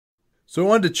So I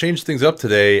wanted to change things up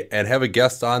today and have a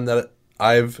guest on that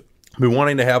I've been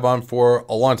wanting to have on for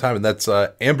a long time, and that's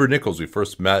Amber Nichols. We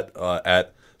first met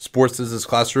at Sports Business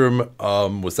Classroom.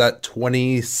 Was that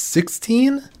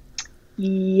 2016?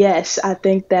 Yes, I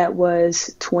think that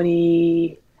was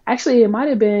 20. Actually, it might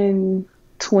have been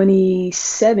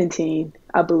 2017,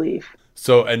 I believe.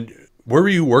 So, and where were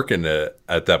you working at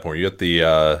that point? Were you at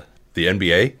the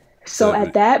NBA? So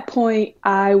at that point,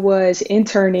 I was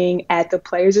interning at the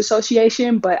Players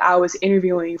Association, but I was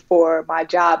interviewing for my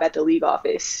job at the league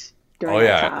office during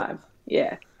that time.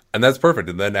 Yeah. And that's perfect.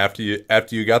 And then after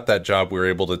you got that job, we were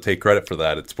able to take credit for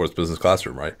that at Sports Business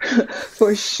Classroom, right?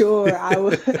 For sure. I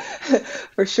was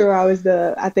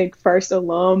the, I think, first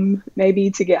alum maybe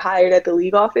to get hired at the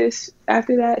league office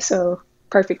after that. So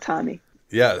perfect timing.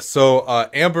 Yeah. So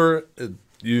Amber,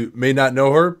 you may not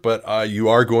know her, but you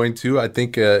are going to, I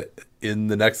think, in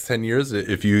the next 10 years,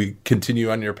 if you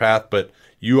continue on your path. But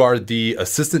you are the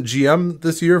assistant GM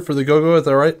this year for the Go-Go, is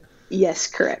that right? Yes,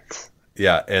 correct.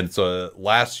 Yeah, and so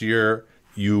last year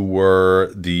you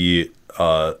were the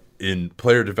in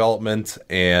player development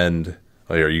and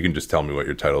here, you can just tell me what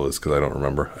your title is because I don't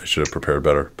remember. I should have prepared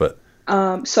better. But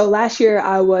so last year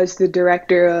I was the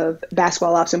director of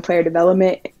basketball ops and player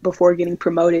development before getting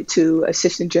promoted to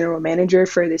assistant general manager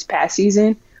for this past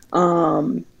season.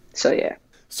 So yeah.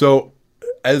 So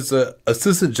as a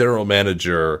assistant general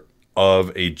manager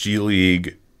of a G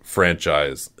League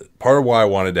franchise, part of why I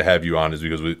wanted to have you on is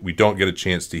because we don't get a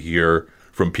chance to hear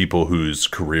from people whose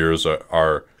careers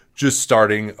are just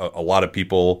starting. A lot of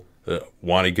people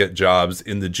want to get jobs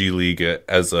in the G League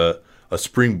as a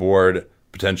springboard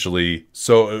potentially.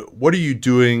 So what are you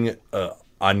doing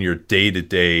on your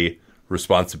day-to-day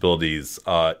responsibilities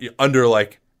under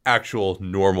like actual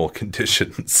normal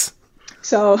conditions?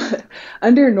 So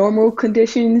under normal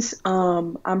conditions,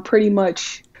 I'm pretty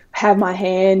much have my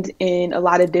hand in a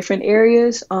lot of different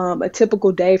areas. A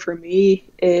typical day for me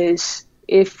is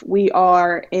if we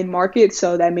are in market,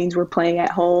 so that means we're playing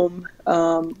at home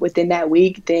within that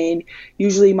week, then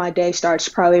usually my day starts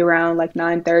probably around like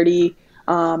 9:30,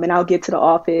 and I'll get to the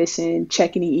office and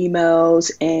check any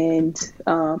emails and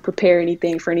prepare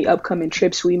anything for any upcoming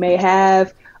trips we may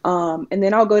have. And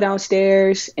then I'll go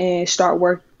downstairs and start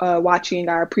watching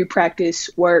our pre-practice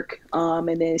work,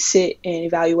 and then sit and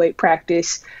evaluate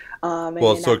practice.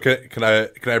 Well, so can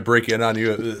I break in on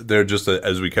you there just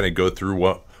as we kind of go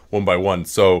through one by one?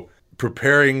 So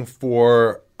preparing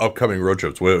for upcoming road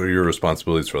trips, what are your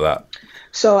responsibilities for that?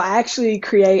 So I actually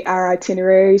create our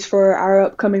itineraries for our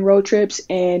upcoming road trips,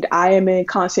 and I am in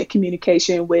constant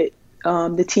communication with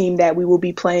the team that we will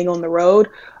be playing on the road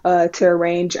to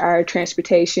arrange our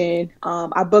transportation.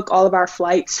 I book all of our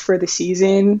flights for the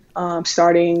season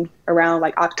starting around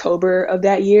like October of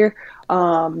that year.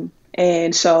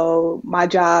 And so my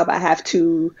job, I have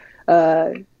to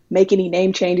make any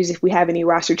name changes if we have any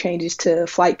roster changes to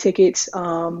flight tickets,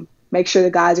 make sure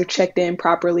the guys are checked in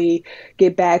properly,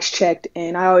 get bags checked.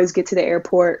 And I always get to the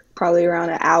airport probably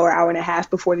around an hour and a half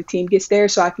before the team gets there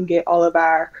so I can get all of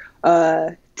our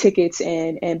tickets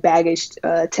and baggage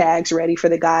tags ready for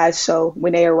the guys. So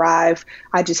when they arrive,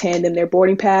 I just hand them their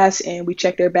boarding pass and we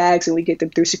check their bags and we get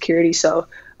them through security. So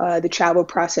the travel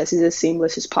process is as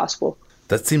seamless as possible.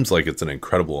 That seems like it's an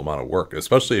incredible amount of work,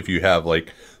 especially if you have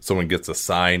like someone gets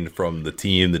assigned from the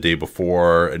team the day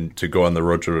before and to go on the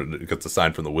road trip and gets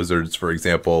assigned from the Wizards, for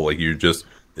example. Like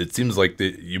it seems like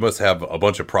you must have a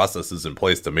bunch of processes in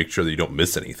place to make sure that you don't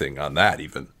miss anything on that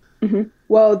even. Mm-hmm.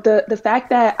 Well, the fact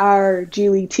that our G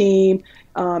League team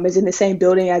is in the same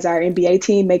building as our NBA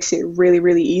team makes it really,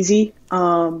 really easy.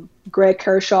 Greg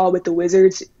Kershaw with the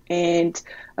Wizards and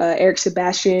Eric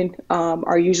Sebastian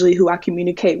are usually who I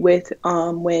communicate with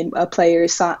when a player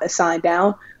is assigned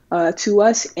down to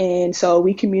us. And so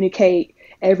we communicate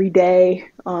every day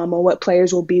on what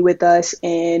players will be with us.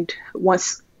 And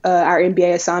once our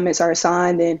NBA assignments are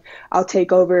assigned, then I'll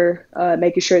take over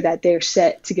making sure that they're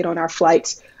set to get on our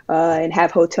flights and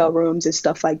have hotel rooms and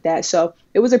stuff like that. So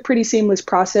it was a pretty seamless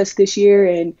process this year,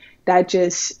 and that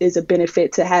just is a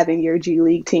benefit to having your G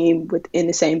League team within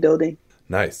the same building.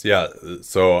 Nice. Yeah.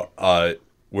 So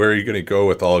where are you going to go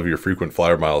with all of your frequent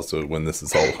flyer miles when this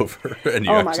is all over and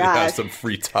you actually have some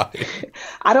free time?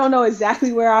 I don't know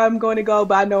exactly where I'm going to go,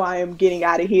 but I know I am getting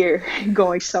out of here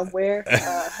going somewhere.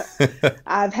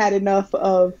 I've had enough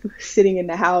of sitting in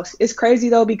the house. It's crazy,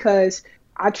 though, because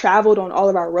I traveled on all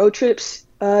of our road trips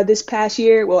this past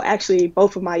year. Well, actually,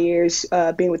 both of my years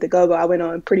being with the Go-Go, I went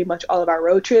on pretty much all of our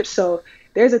road trips. So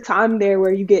there's a time there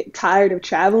where you get tired of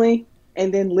traveling.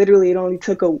 And then literally it only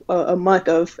took a month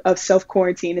of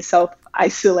self-quarantine and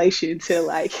isolation to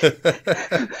like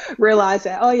realize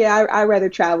that, oh yeah, I'd rather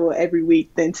travel every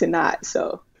week than to not.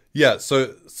 So Yeah,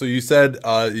 so you said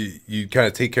you kind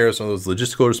of take care of some of those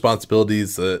logistical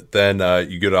responsibilities. Then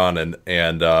you get on and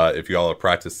if you all are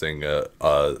practicing,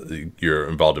 you're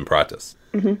involved in practice.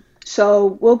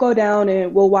 So we'll go down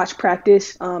and we'll watch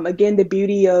practice. Again, the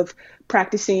beauty of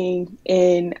practicing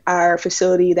in our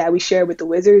facility that we share with the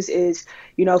Wizards is,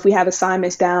 if we have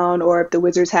assignments down or if the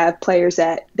Wizards have players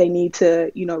that they need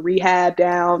to, rehab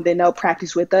down, then they'll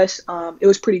practice with us. It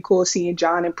was pretty cool seeing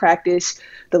John in practice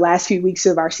the last few weeks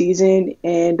of our season,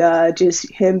 and just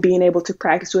him being able to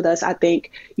practice with us, I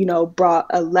think, brought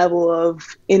a level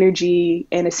of energy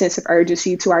and a sense of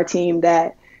urgency to our team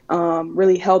that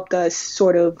really helped us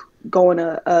sort of go on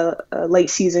a late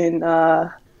season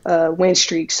win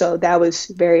streak. So that was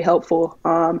very helpful.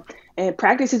 And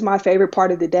practice is my favorite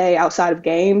part of the day outside of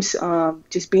games.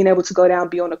 Just being able to go down,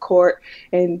 be on the court,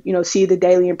 and see the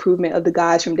daily improvement of the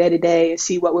guys from day to day, and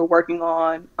see what we're working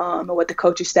on, and what the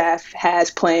coaching staff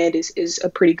has planned is a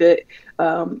pretty good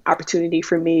opportunity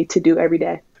for me to do every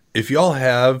day. If y'all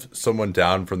have someone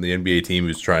down from the NBA team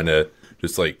who's trying to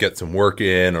just like get some work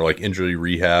in or like injury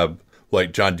rehab,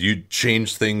 like John, do you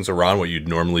change things around what you'd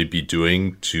normally be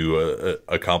doing to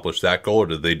accomplish that goal, or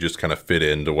do they just kind of fit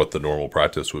into what the normal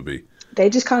practice would be? They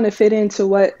just kind of fit into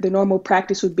what the normal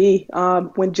practice would be.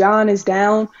 When John is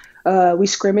down, we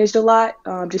scrimmaged a lot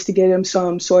just to get him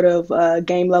some sort of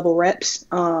game level reps.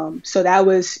 So that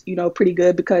was, pretty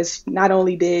good because not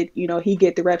only did, he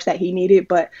get the reps that he needed,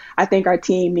 but I think our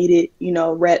team needed,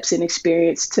 reps and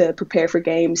experience to prepare for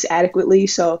games adequately.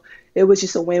 So it was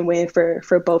just a win-win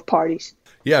for both parties.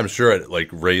 Yeah, I'm sure it like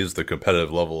raised the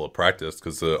competitive level of practice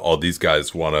because all these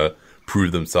guys want to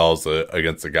prove themselves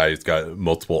against a guy who's got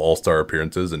multiple All-Star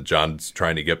appearances, and John's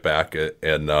trying to get back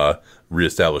and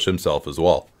reestablish himself as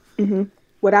well. Mm-hmm.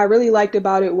 What I really liked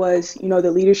about it was,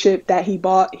 the leadership that he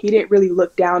brought. He didn't really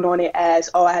look down on it as,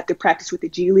 oh, I have to practice with the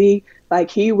G League.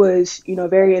 Like he was,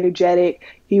 very energetic.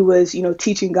 He was,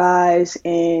 teaching guys,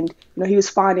 and, he was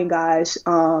finding guys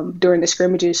during the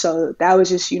scrimmages. So that was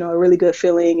just, a really good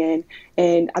feeling.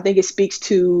 And I think it speaks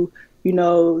to,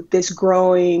 this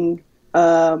growing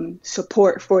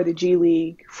support for the G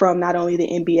League from not only the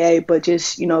NBA, but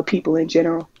just, people in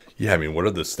general. Yeah, I mean, what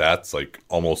are the stats? Like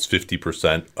almost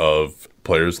 50% of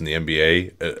players in the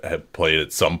NBA have played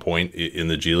at some point in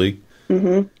the G League.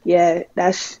 Mm-hmm. Yeah,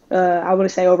 that's, I want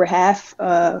to say over half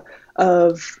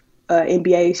of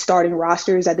NBA starting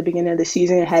rosters at the beginning of the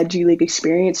season had G League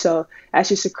experience. So that's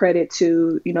just a credit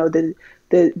to,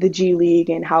 the G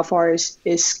League and how far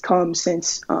it's come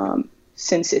since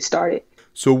it started.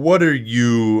 So what are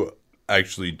you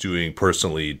actually doing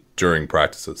personally during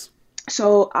practices?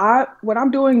 So what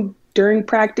I'm doing during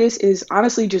practice is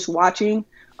honestly just watching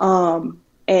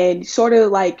and sort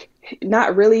of like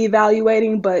not really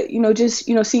evaluating, but, just,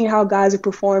 seeing how guys are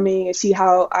performing and see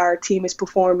how our team is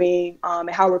performing and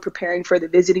how we're preparing for the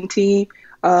visiting team.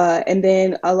 And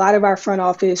then a lot of our front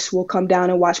office will come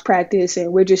down and watch practice,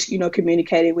 and we're just,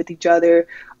 communicating with each other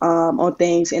on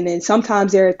things. And then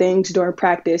sometimes there are things during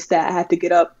practice that I have to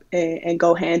get up and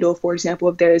go handle. For example,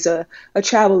 if there's a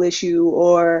travel issue,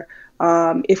 or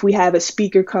if we have a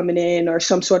speaker coming in or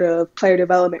some sort of player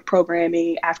development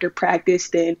programming after practice,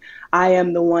 then I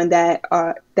am the one that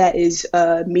is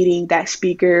meeting that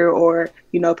speaker or,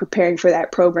 preparing for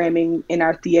that programming in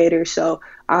our theater. So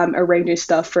I'm arranging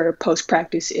stuff for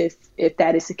post-practice if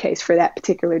that is the case for that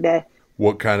particular day.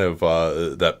 What kind of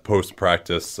that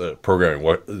post-practice programming?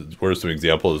 What are some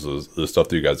examples of the stuff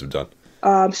that you guys have done?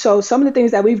 So some of the things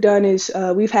that we've done is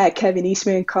we've had Kevin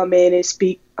Eastman come in and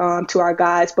speak to our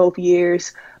guys both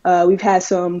years. We've had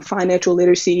some financial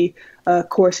literacy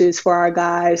courses for our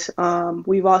guys.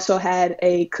 We've also had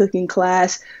a cooking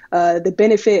class. The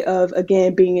benefit of,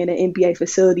 again, being in an NBA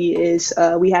facility is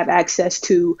we have access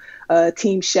to a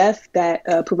team chef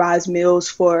that provides meals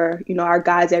for, our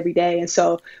guys every day. And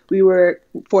so we were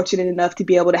fortunate enough to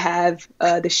be able to have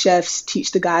the chefs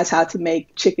teach the guys how to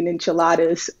make chicken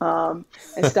enchiladas and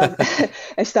stuff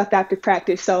and stuff after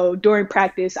practice. So during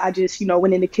practice, I just,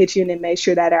 went in the kitchen and made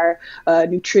sure that our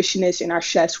nutritionists and our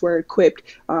chefs were equipped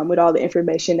with all the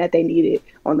information that they needed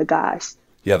on the guys.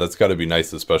 Yeah, that's got to be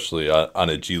nice, especially on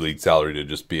a G League salary, to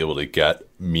just be able to get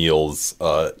meals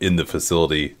in the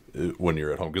facility when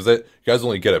you're at home. Because you guys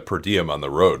only get it per diem on the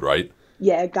road, right?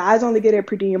 Yeah, guys only get it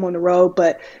per diem on the road,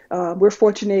 but we're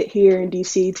fortunate here in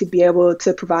DC to be able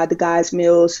to provide the guys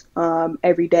meals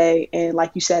every day. And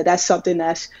like you said, that's something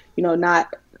that's,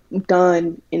 not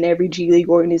done in every G League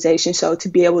organization. So to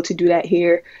be able to do that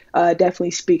here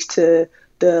definitely speaks to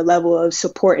the level of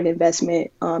support and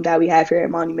investment that we have here at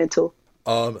Monumental.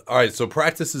 All right, so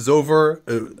practice is over.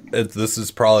 This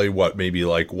is probably what, maybe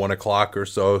like 1 o'clock or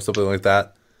so, something like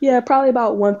that. Yeah, probably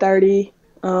about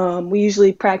 1:30. We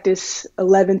usually practice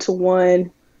 11 to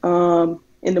 1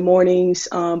 in the mornings.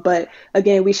 But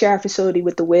again, we share our facility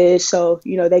with the Wiz, so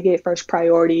they get first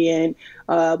priority, and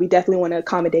we definitely want to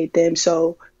accommodate them.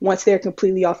 So once they're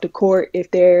completely off the court, if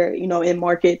they're in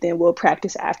market, then we'll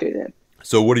practice after them.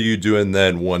 So what are you doing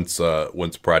then once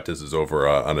practice is over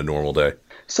on a normal day?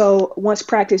 So once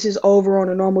practice is over on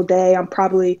a normal day, I'm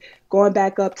probably going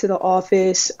back up to the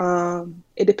office.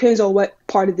 It depends on what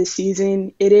part of the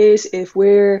season it is. If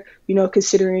we're,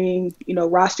 considering,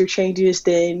 roster changes,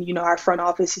 then, our front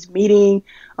office is meeting.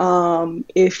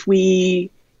 If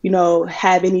we,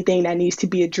 have anything that needs to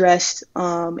be addressed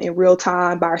in real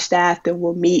time by our staff, then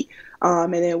we'll meet.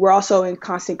 And then we're also in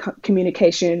constant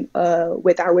communication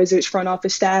with our Wizards front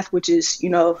office staff, which is,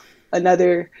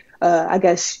 another, I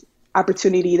guess,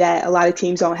 opportunity that a lot of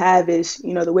teams don't have is,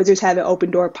 the Wizards have an open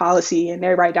door policy and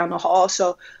they're right down the hall.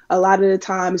 So a lot of the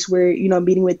times we're,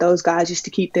 meeting with those guys just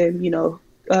to keep them,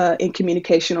 in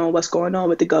communication on what's going on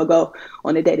with the go-go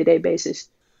on a day-to-day basis.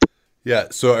 Yeah.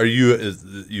 So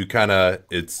you kind of,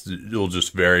 you'll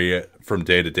just vary from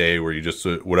day to day where you just,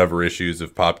 whatever issues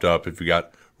have popped up, if you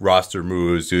got roster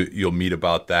moves, you'll meet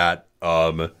about that.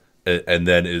 And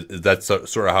then is that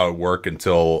sort of how it work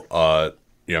until, I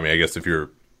guess if do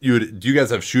you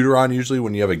guys have shoot around usually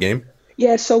when you have a game?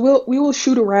 Yeah, so we will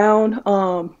shoot around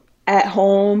at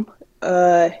home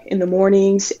in the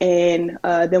mornings, and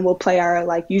then we'll play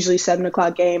our usually 7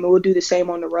 o'clock game, and we'll do the same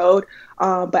on the road.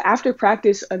 But after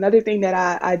practice, another thing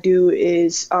that I do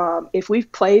is if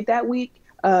we've played that week,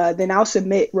 then I'll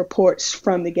submit reports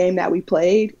from the game that we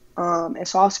played, and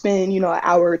so I'll spend an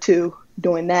hour or two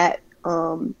doing that.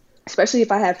 Especially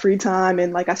if I have free time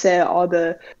and, like I said, all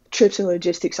the trips and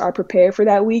logistics are prepared for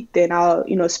that week, then I'll,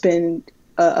 spend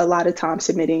a lot of time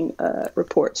submitting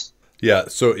reports. Yeah.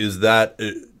 So is that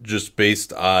just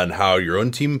based on how your own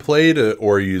team played,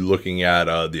 or are you looking at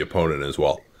the opponent as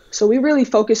well? So we really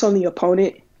focus on the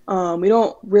opponent. We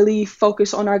don't really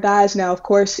focus on our guys. Now, of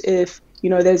course, if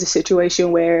there's a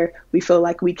situation where we feel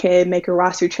like we can make a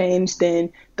roster change,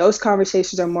 then those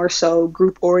conversations are more so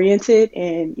group oriented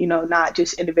and, not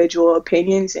just individual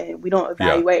opinions. And we don't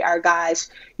evaluate our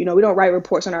guys. We don't write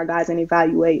reports on our guys and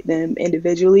evaluate them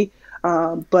individually.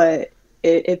 But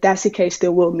if that's the case,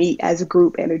 then we'll meet as a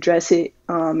group and address it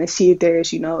and see if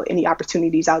there's, any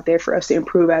opportunities out there for us to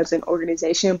improve as an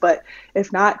organization. But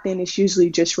if not, then it's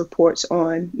usually just reports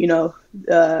on,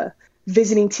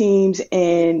 visiting teams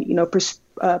and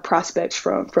prospects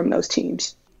from those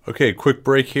teams. Okay, quick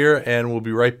break here, and we'll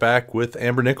be right back with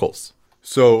Amber Nichols.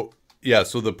 So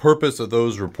the purpose of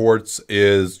those reports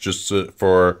is just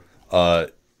for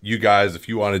you guys, if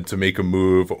you wanted to make a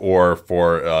move, or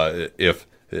for if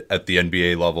at the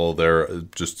NBA level, they're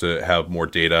just to have more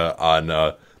data on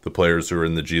the players who are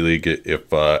in the G League,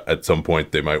 if at some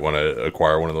point they might want to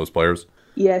acquire one of those players.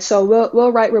 Yeah, so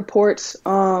we'll write reports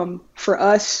for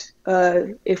us.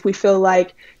 If we feel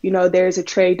like, there's a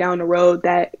trade down the road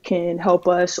that can help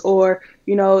us, or,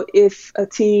 if a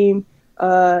team,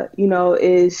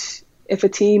 if a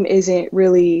team isn't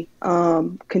really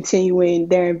continuing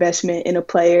their investment in a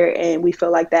player and we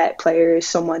feel like that player is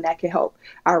someone that can help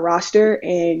our roster,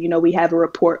 and, we have a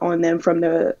report on them from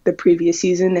the previous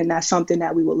season, and that's something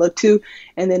that we will look to.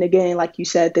 And then again, like you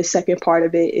said, the second part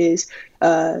of it is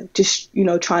just,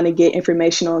 trying to get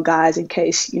information on guys in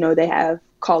case, they have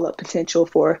call-up potential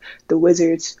for the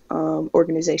Wizards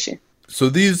organization. So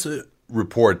these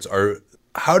reports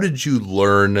how did you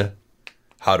learn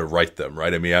how to write them,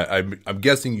 right? I mean, I'm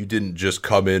guessing you didn't just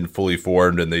come in fully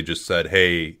formed and they just said,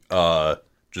 hey,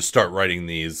 just start writing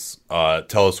these,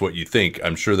 tell us what you think.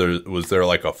 I'm sure there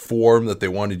like a form that they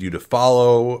wanted you to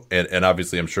follow, and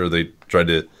obviously I'm sure they tried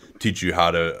to teach you how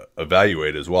to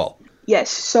evaluate as well. Yes,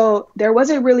 so there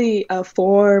wasn't really a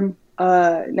form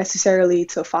necessarily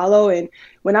to follow. And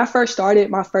when I first started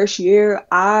my first year,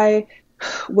 I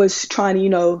was trying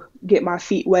to, get my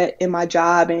feet wet in my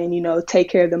job and, take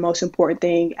care of the most important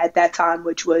thing at that time,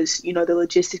 which was, the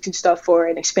logistics and stuff for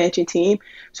an expansion team.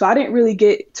 So I didn't really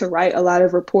get to write a lot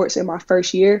of reports in my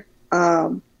first year.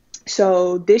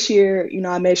 So this year,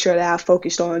 I made sure that I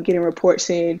focused on getting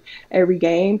reports in every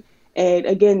game. And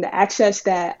again, the access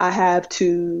that I have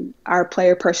to our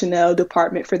player personnel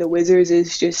department for the Wizards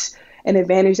is just an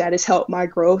advantage that has helped my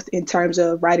growth in terms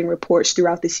of writing reports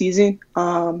throughout the season.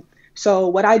 So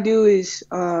what I do is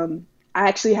I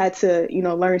actually had to,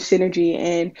 learn synergy,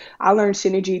 and I learned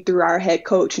synergy through our head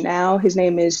coach now. His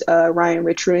name is Ryan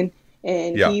Richmond,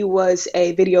 and Yeah. he was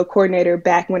a video coordinator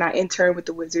back when I interned with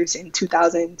the Wizards in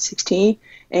 2016.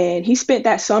 And he spent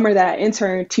that summer that I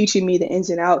interned teaching me the ins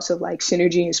and outs of like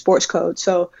synergy and sports code.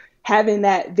 So having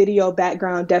that video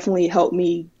background definitely helped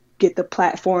me get the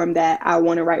platform that I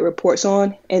want to write reports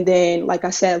on. And then, like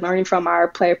I said, learning from our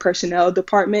player personnel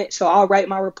department. So I'll write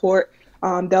my report.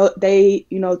 They,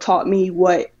 taught me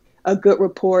what a good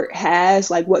report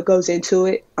has, like what goes into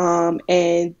it.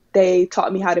 And they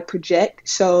taught me how to project.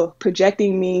 So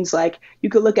projecting means like you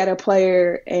could look at a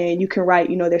player and you can write,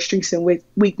 their strengths and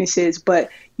weaknesses, but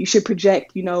you should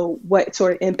project, what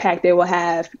sort of impact they will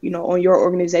have, on your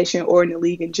organization or in the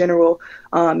league in general,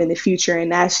 in the future.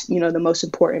 And that's, the most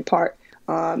important part.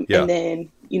 Yeah. And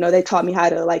then, they taught me how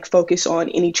to like focus on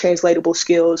any translatable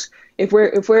skills. If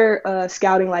we're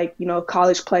scouting like,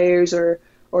 college players or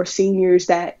seniors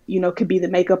that, could be the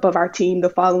makeup of our team the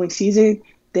following season,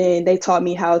 then they taught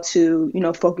me how to,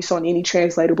 focus on any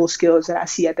translatable skills that I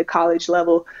see at the college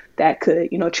level that could,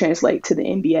 translate to the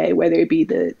NBA, whether it be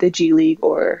the G League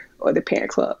or the parent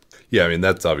club. Yeah, I mean,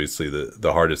 that's obviously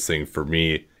the hardest thing for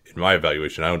me in my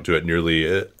evaluation. I don't do it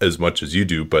nearly as much as you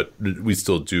do, but we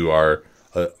still do our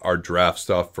draft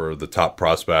stuff for the top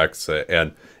prospects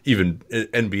and even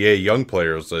NBA young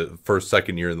players, first,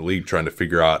 second year in the league, trying to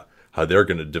figure out how they're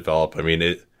going to develop. I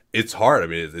mean, it's hard. I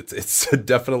mean, it's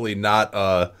definitely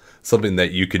not something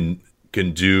that you can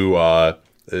do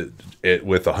it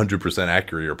with 100%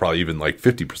 accuracy or probably even like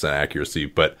 50% accuracy.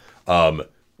 But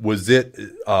was it?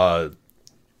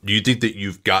 Do you think that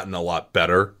you've gotten a lot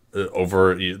better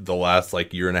over the last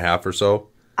like year and a half or so?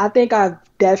 I think I've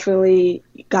definitely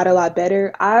got a lot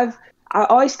better. I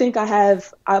always think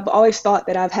I've always thought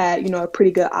that I've had, a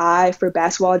pretty good eye for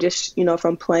basketball just,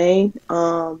 from playing.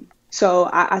 So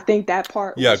I think that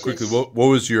part. Yeah, quickly. What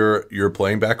was your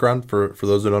playing background for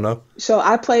those that don't know? So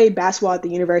I played basketball at the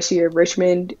University of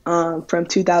Richmond from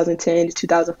 2010 to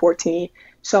 2014.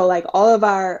 So like all of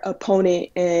our opponent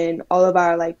and all of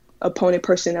our like opponent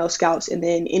personnel scouts, and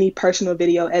then any personal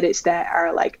video edits that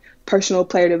our like personal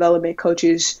player development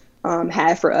coaches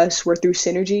had for us were through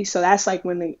Synergy. So that's like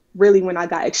when I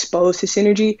got exposed to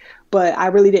Synergy, but I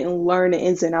really didn't learn the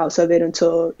ins and outs of it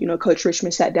until, Coach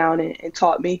Richmond sat down and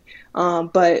taught me.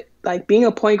 But like being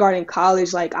a point guard in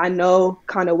college, like I know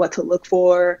kind of what to look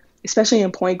for, especially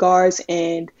in point guards,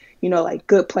 and, like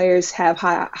good players have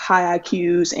high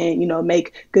IQs and,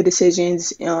 make good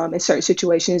decisions in certain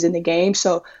situations in the game.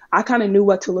 So I kind of knew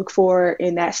what to look for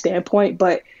in that standpoint.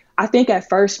 But I think at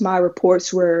first my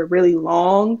reports were really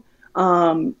long.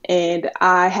 And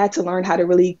I had to learn how to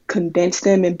really condense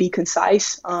them and be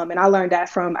concise. And I learned that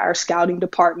from our scouting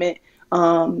department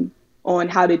on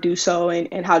how to do so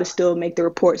and how to still make the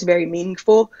reports very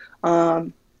meaningful.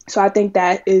 So I think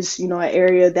that is, an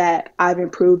area that I've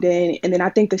improved in. And then I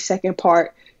think the second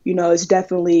part, is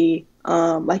definitely,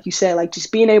 like you said, like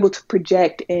just being able to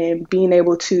project and being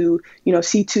able to,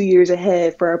 see 2 years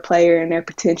ahead for a player and their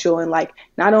potential. And like,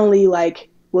 not only like,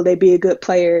 will they be a good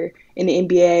player in the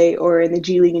NBA or in the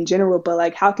G League in general, but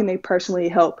like how can they personally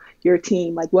help your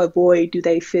team? Like what void do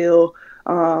they fill?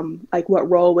 Like what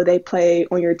role would they play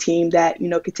on your team that,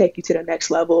 could take you to the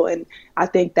next level? And I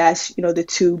think that's, the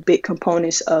two big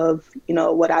components of,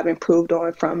 what I've improved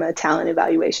on from a talent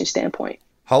evaluation standpoint.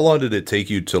 How long did it take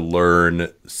you to learn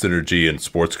Synergy and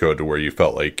sports code to where you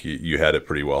felt like you had it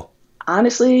pretty well?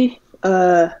 Honestly,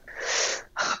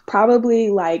 probably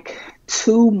like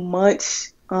 2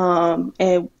 months.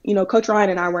 And, Coach Ryan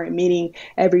and I weren't meeting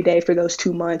every day for those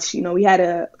 2 months. We had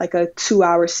a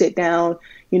 2-hour sit down,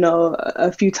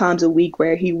 a few times a week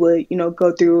where he would,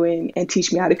 go through and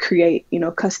teach me how to create,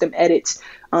 custom edits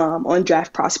on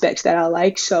draft prospects that I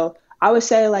like. So I would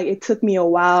say like it took me a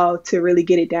while to really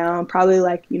get it down, probably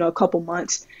like, a couple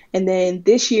months. And then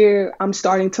this year I'm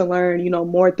starting to learn,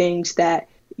 more things that,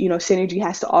 Synergy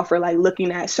has to offer, like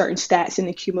looking at certain stats in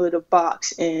the cumulative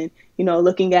box and,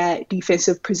 looking at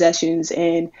defensive possessions.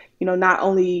 And, not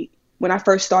only when I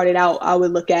first started out, I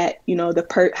would look at,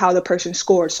 how the person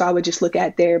scored. So I would just look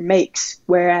at their makes,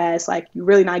 whereas like you're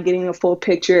really not getting a full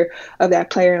picture of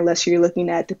that player unless you're looking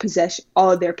at the possession,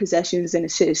 all of their possessions and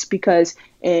assists, because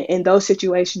in those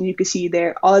situations, you can see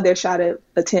all of their shot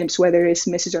attempts, whether it's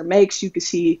misses or makes. You can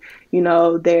see,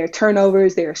 their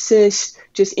turnovers, their assists,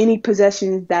 just any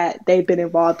possessions that they've been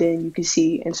involved in, you can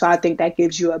see. And so I think that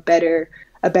gives you a better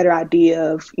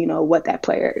idea of, what that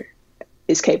player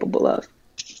is capable of.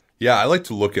 Yeah, I like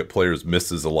to look at players'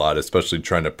 misses a lot, especially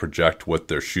trying to project what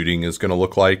their shooting is going to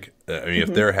look like. I mean,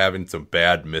 if they're having some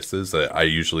bad misses, I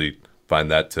usually find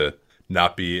that to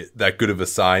not be that good of a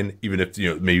sign, even if,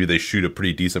 maybe they shoot a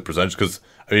pretty decent percentage. Because,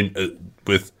 I mean,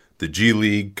 with the G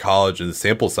League, college, and the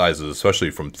sample sizes, especially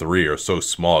from 3, are so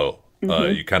small.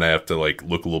 You kind of have to like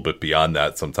look a little bit beyond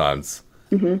that sometimes.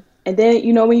 And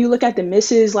then, when you look at the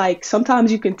misses, like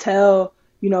sometimes you can tell,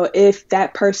 if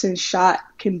that person's shot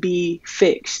can be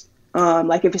fixed.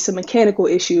 Like if it's a mechanical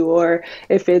issue or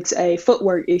if it's a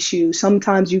footwork issue,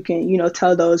 sometimes you can,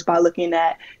 tell those by looking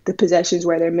at the possessions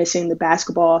where they're missing the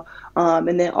basketball.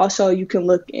 And then also you can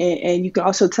look and you can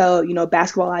also tell,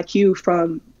 basketball IQ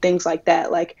from things like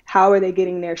that. Like how are they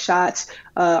getting their shots?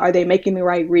 Are they making the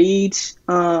right reads?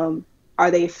 Are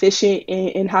they efficient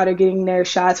in how they're getting their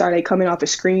shots? Are they coming off of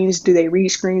screens? Do they read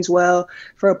screens well?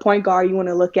 For a point guard, you want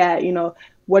to look at,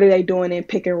 what are they doing in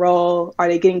pick and roll? Are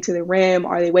they getting to the rim?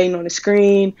 Are they waiting on the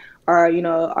screen? Or,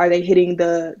 are they hitting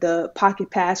the pocket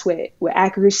pass with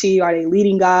accuracy? Are they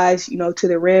leading guys, to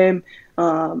the rim?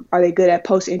 Are they good at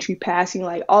post-entry passing?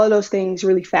 Like all of those things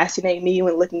really fascinate me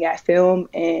when looking at film.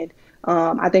 And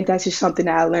I think that's just something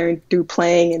that I learned through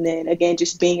playing. And then, again,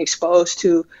 just being exposed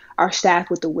to our staff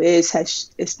with the Wiz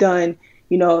it's done,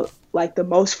 like the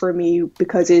most for me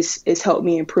because it's helped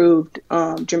me improve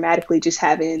dramatically just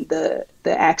having the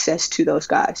access to those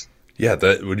guys. Yeah,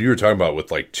 that what you were talking about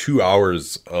with like 2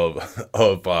 hours of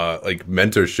like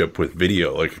mentorship with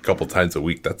video like a couple times a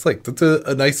week. That's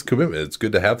a nice commitment. It's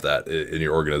good to have that in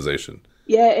your organization.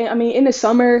 Yeah, I mean, in the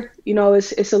summer,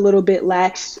 it's a little bit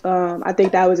lax. I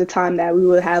think that was a time that we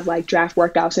would have like draft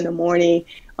workouts in the morning,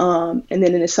 and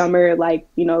then in the summer, like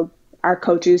our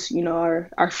coaches,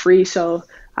 are free. So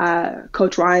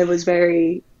Coach Ryan was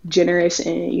very generous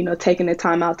in taking the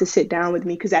time out to sit down with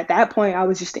me because at that point I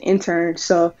was just an intern.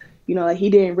 So like he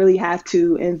didn't really have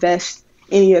to invest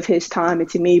any of his time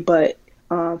into me, but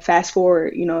fast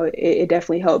forward, it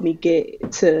definitely helped me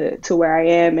get to where I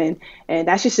am. And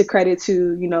that's just a credit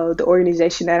to, the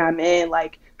organization that I'm in.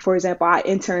 Like, for example, I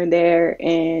interned there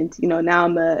and, now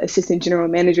I'm an assistant general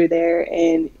manager there.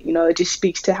 And, it just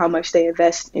speaks to how much they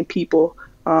invest in people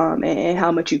and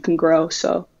how much you can grow.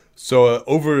 So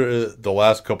over the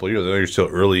last couple of years, I know you're still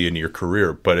early in your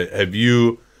career, but have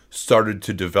you started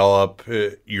to develop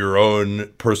your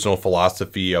own personal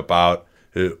philosophy about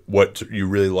what you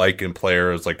really like in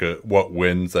players, like what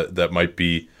wins that might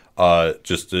be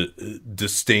just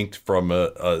distinct from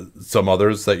some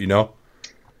others that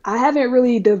I haven't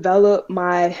really developed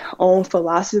my own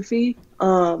philosophy,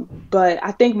 but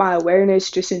I think my awareness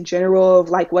just in general of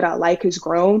like what I like has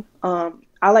grown.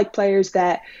 I like players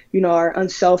that, are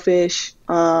unselfish.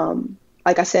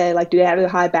 Like I said, like, do they have a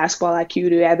high basketball IQ?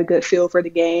 Do they have a good feel for the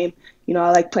game?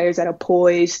 I like players that are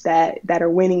poised, that are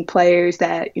winning players,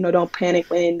 that, don't panic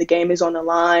when the game is on the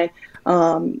line.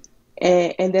 And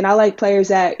then I like players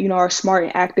that, are smart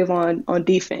and active on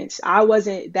defense. I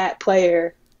wasn't that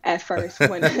player at first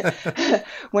when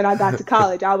when I got to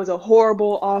college. I was a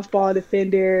horrible off-ball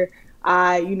defender.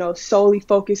 I, solely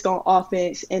focused on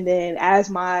offense. And then as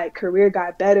my career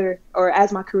got better, or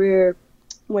as my career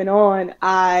went on,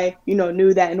 I,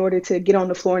 knew that in order to get on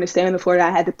the floor and to stay on the floor, that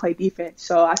I had to play defense.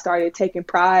 So I started taking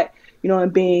pride, in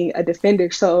being a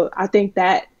defender. So I think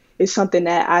that is something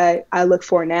that I look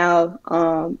for now,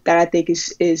 that I think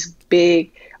is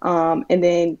big. And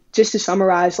then just to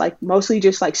summarize, like mostly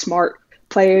just like smart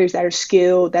players that are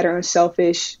skilled, that are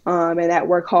unselfish, and that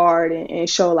work hard and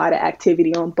show a lot of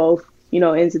activity on both,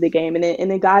 ends of the game. And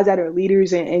then guys that are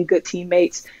leaders and good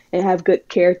teammates and have good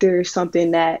character is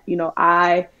something that,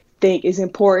 I think is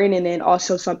important. And then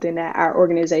also something that our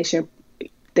organization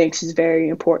thinks is very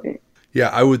important. Yeah,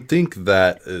 I would think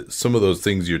that some of those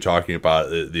things you're talking about,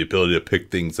 the ability to pick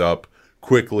things up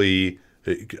quickly,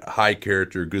 high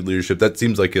character, good leadership, that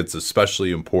seems like it's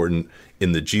especially important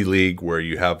in the G League where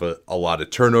you have a lot of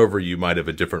turnover. You might have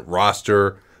a different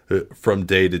roster from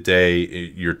day to day.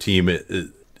 Your team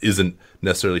isn't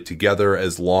necessarily together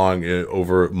as long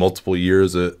over multiple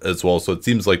years as well. So it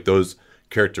seems like those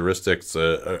characteristics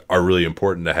are really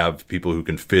important to have people who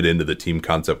can fit into the team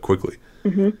concept quickly.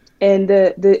 Mm-hmm. And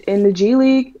in the G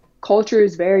League, culture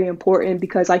is very important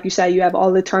because, like you said, you have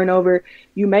all the turnover.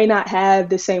 You may not have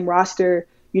the same roster,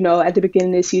 at the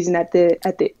beginning of the season that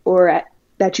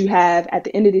you have at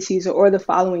the end of the season or the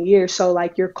following year. So,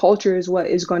 like, your culture is what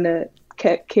is going to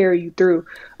carry you through.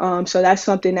 So that's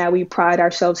something that we pride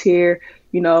ourselves here,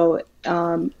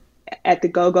 at the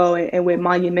Go-Go and with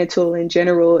Monumental in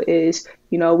general is,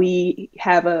 we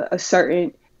have a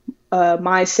certain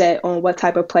mindset on what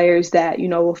type of players that,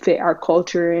 will fit our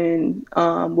culture and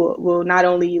will not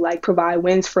only like provide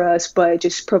wins for us, but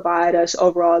just provide us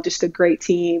overall just a great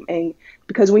team. And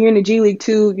because when you're in the G League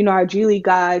too, our G League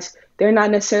guys, they're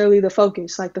not necessarily the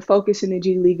focus. Like the focus in the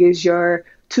G League is your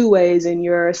two ways and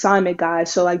your assignment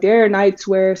guys. So like there are nights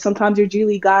where sometimes your G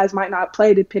League guys might not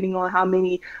play depending on how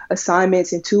many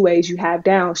assignments and two ways you have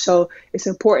down. So it's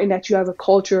important that you have a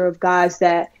culture of guys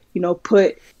that,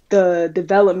 put the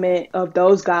development of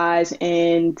those guys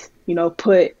and,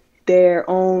 put their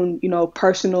own,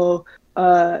 personal,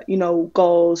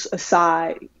 goals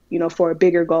aside, for a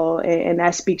bigger goal. And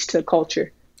that speaks to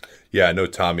culture. Yeah, I know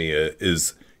Tommy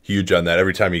is huge on that.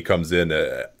 Every time he comes in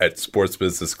at sports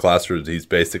business classrooms, he's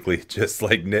basically just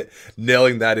like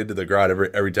nailing that into the ground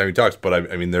every time he talks.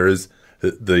 But I mean, there is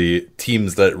the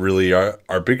teams that really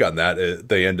are big on that.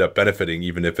 They end up benefiting,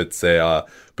 even if it's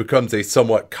becomes a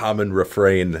somewhat common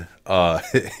refrain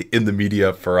in the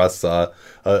media for us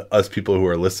people who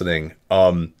are listening.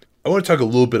 I want to talk a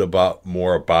little bit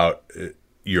more about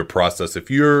your process.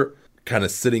 If you're kind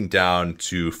of sitting down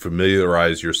to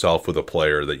familiarize yourself with a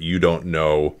player that you don't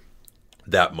know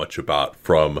that much about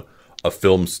from a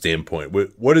film standpoint,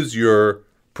 what does your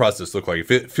process look like?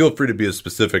 Feel free to be as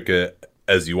specific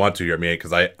as you want to here, man,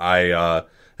 because I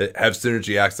have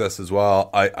synergy access as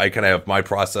well. I kind of have my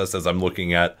process as I'm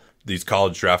looking at these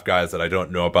college draft guys that I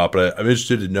don't know about, but I'm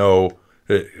interested to know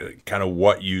kind of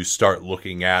what you start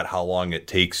looking at, how long it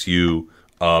takes you,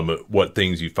 what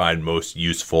things you find most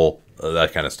useful,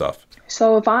 that kind of stuff.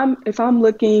 So if I'm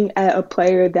looking at a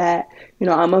player that,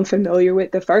 I'm unfamiliar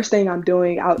with, the first thing I'm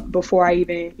doing out before I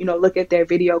even, look at their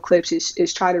video clips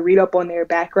is try to read up on their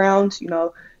backgrounds,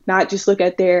 not just look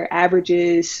at their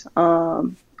averages,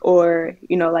 or,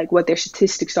 like what their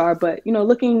statistics are, but,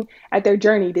 looking at their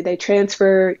journey. Did they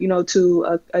transfer,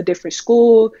 to a different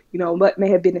school? What may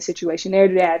have been the situation there?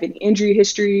 Do they have any injury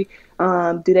history?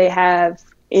 Do they have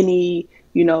any,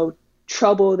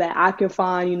 trouble that I can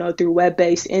find, through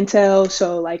web-based intel?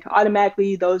 So like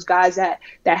automatically those guys that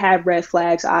have red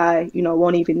flags, I,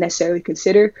 won't even necessarily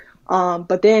consider.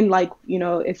 But then like,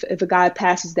 if a guy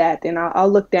passes that, then I'll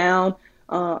look down,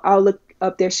 I'll look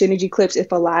up their synergy clips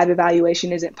if a live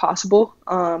evaluation isn't possible.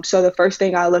 So the first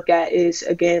thing I look at is,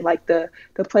 again, like the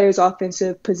player's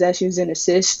offensive possessions and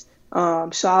assists.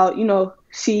 So I'll,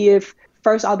 see if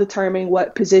first I'll determine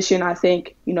what position I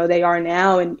think, they are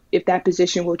now and if that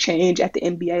position will change at the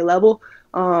NBA level.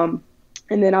 And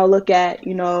then I'll look at,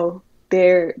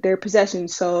 their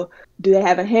possessions. So do they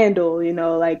have a handle,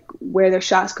 like where their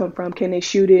shots come from? Can they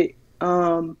shoot it?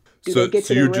 So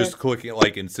you're just clicking,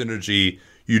 like in Synergy,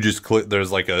 you just click,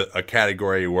 there's like a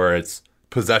category where it's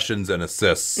possessions and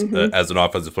assists as an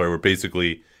offensive player, where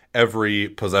basically every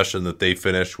possession that they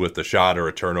finish with a shot or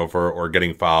a turnover or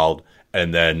getting fouled,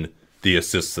 and then the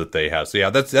assists that they have. So yeah,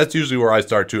 that's usually where I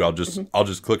start too. I'll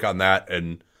just click on that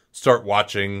and start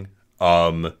watching.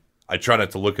 I try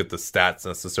not to look at the stats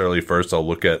necessarily first. I'll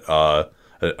look at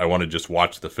I want to just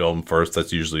watch the film first.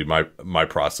 That's usually my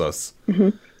process.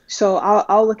 So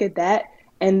I'll look at that,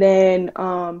 and then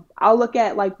I'll look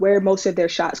at like where most of their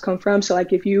shots come from. So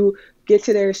like if you get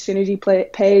to their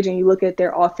synergy page and you look at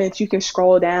their offense, you can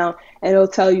scroll down and it'll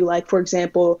tell you, like, for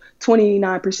example,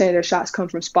 29% of their shots come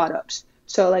from spot ups.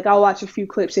 So like I'll watch a few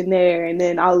clips in there, and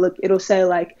then it'll say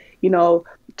like,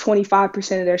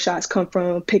 25% of their shots come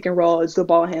from pick and roll as the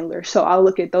ball handler. So I'll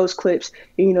look at those clips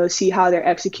and, see how they're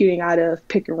executing out of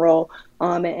pick and roll.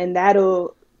 And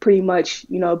that'll pretty much,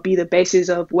 be the basis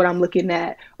of what I'm looking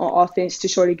at on offense to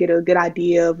sort of get a good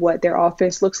idea of what their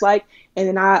offense looks like. And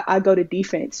then I go to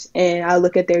defense and I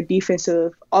look at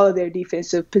all of their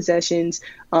defensive possessions,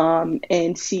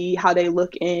 and see how they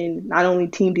look in not only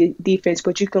team defense,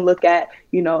 but you can look at,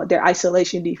 their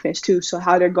isolation defense too. So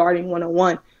how they're guarding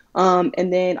one-on-one.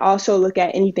 And then also look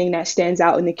at anything that stands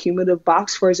out in the cumulative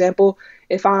box. For example,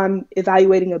 if I'm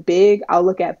evaluating a big, I'll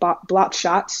look at blocked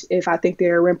shots if I think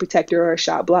they're a rim protector or a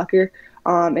shot blocker.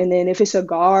 And then if it's a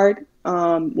guard,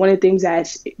 one of the things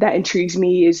that intrigues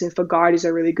me is if a guard is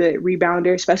a really good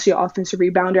rebounder, especially an offensive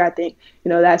rebounder. I think,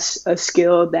 that's a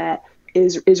skill that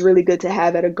is really good to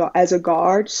have as a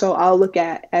guard. So I'll look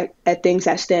at things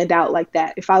that stand out like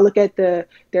that. If I look at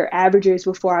their averages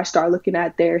before I start looking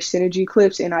at their synergy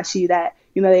clips, and I see that,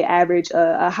 they average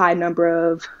a high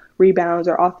number of rebounds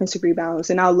or offensive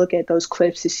rebounds, and I'll look at those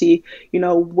clips to see,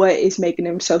 what is making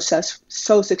them so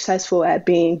successful at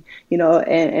being,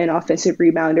 an offensive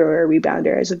rebounder or a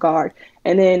rebounder as a guard.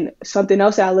 And then something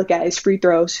else that I look at is free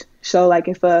throws. So like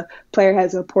if a player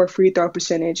has a poor free throw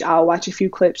percentage, I'll watch a few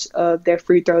clips of their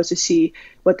free throws to see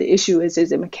what the issue is.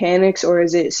 Is it mechanics, or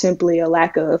is it simply a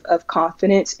lack of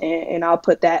confidence? And I'll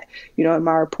put that, in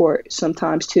my report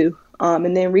sometimes too.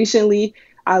 And then recently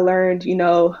I learned,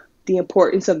 the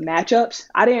importance of matchups.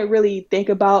 I didn't really think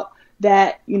about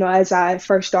that, as I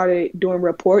first started doing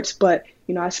reports, but,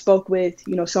 I spoke with,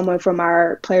 someone from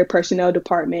our player personnel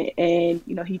department, and,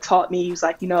 he taught me, he was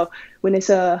like, when it's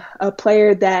a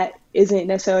player that isn't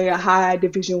necessarily a high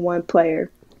Division I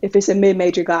player, if it's a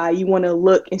mid-major guy, you want to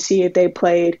look and see if they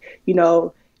played,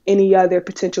 any other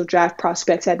potential draft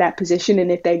prospects at that position.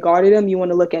 And if they guarded them, you want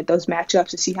to look at those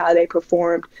matchups and see how they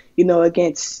performed,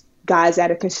 against guys that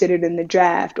are considered in the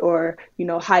draft or,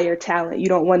 higher talent. You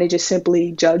don't want to just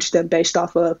simply judge them based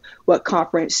off of what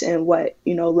conference and what,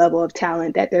 level of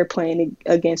talent that they're playing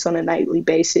against on a nightly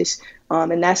basis.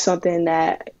 And that's something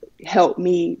that helped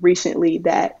me recently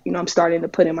that, I'm starting to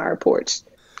put in my reports.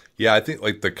 Yeah, I think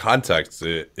like the context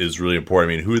is really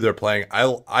important. I mean, who they're playing.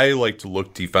 I like to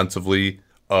look defensively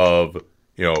of,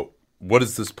 what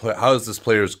is this play? How is this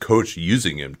player's coach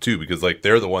using him too? Because like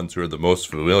they're the ones who are the most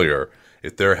familiar.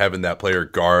 If they're having that player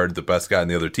guard the best guy on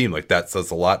the other team, like that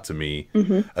says a lot to me,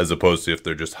 as opposed to if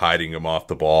they're just hiding him off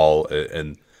the ball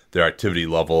and their activity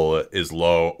level is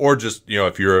low, or just,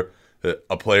 if you're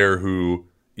a player who,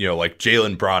 like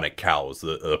Jaylen Brown at Cal is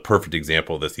a perfect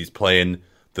example of this. He's playing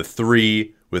the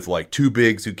three with like two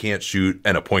bigs who can't shoot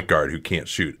and a point guard who can't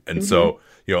shoot. And so,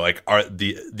 like are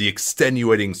the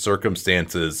extenuating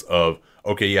circumstances of,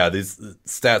 okay, yeah, these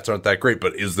stats aren't that great,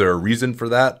 but is there a reason for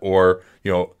that? Or,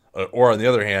 or on the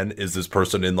other hand, is this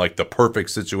person in like the perfect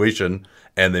situation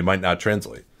and they might not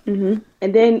translate? And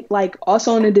then like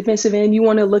also on the defensive end, you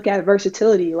want to look at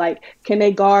versatility. Like, can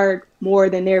they guard more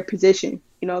than their position?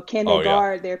 Can they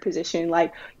guard their position?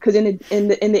 Like, because in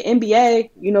the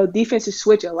NBA, defenses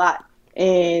switch a lot.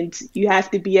 And you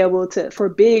have to be able to, for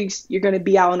bigs, you're going to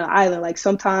be out on the island. Like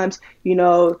sometimes,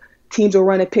 teams will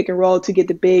run a pick and roll to get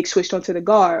the big switched onto the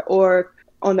guard, or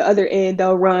on the other end,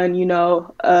 they'll run,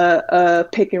 a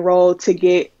pick and roll to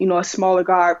get, a smaller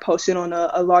guard posted on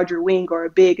a larger wing or a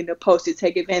big in the post to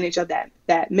take advantage of that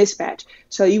mismatch.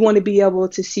 So you want to be able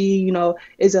to see,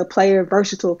 is a player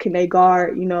versatile? Can they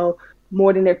guard,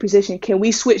 more than their position? Can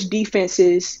we switch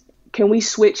defenses? Can we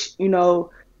switch,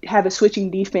 have a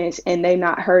switching defense and they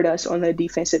not hurt us on the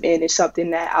defensive end is something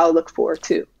that I'll look for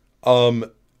too.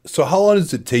 So how long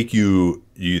does it take you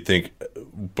think,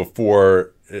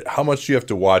 before, how much do you have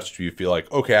to watch? Do you feel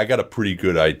like, okay, I got a pretty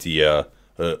good idea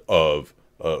of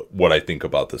what I think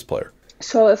about this player?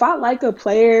 So if I like a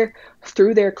player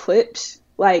through their clips,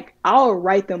 like I'll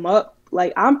write them up.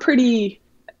 Like I'm pretty,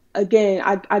 again,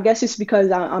 I guess it's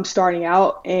because I'm starting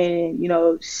out and,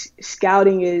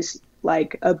 scouting is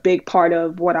like a big part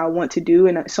of what I want to do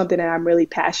and something that I'm really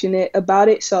passionate about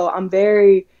it. So I'm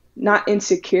very not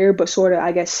insecure, but sort of,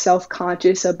 I guess,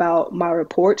 self-conscious about my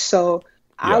reports. So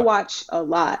I watch a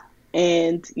lot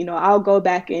and, I'll go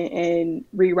back and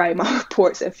rewrite my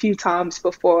reports a few times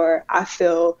before I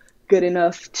feel good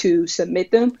enough to submit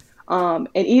them. And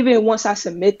even once I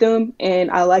submit them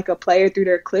and I like a player through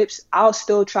their clips, I'll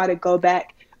still try to go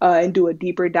back and do a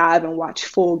deeper dive and watch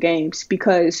full games,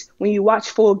 because when you watch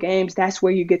full games, that's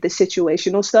where you get the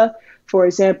situational stuff. For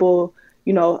example,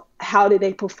 how did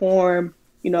they perform,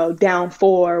 down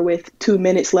 4 with 2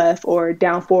 minutes left or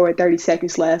down 4 with 30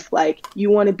 seconds left? Like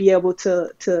you want to be able to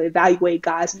evaluate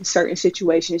guys in certain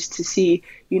situations to see,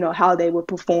 how they would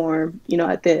perform,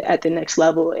 at the next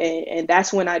level. And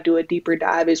that's when I do a deeper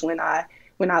dive, is when I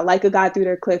like a guy through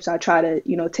their clips, I try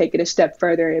to, take it a step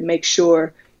further and make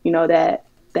sure,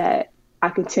 that I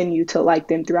continue to like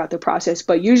them throughout the process.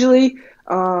 But usually,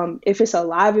 if it's a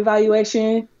live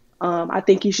evaluation, I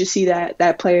think you should see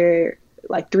that player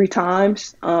like 3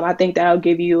 times. I think that'll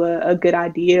give you a good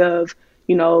idea of,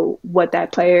 what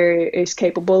that player is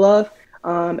capable of.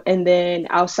 And then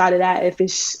outside of that, if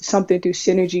it's something through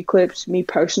synergy clips, me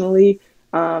personally,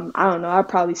 I don't know, I'll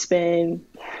probably spend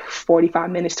 45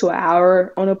 minutes to an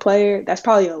hour on a player. That's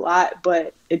probably a lot,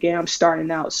 but again, I'm starting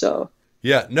out, so.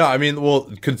 Yeah, no, I mean,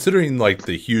 well, considering like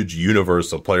the huge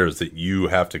universe of players that you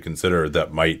have to consider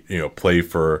that might, play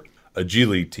for a G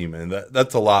League team, and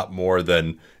that's a lot more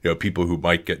than, people who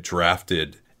might get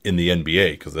drafted in the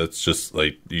NBA, because that's just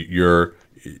like you're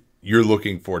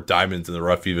looking for diamonds in the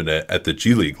rough even at the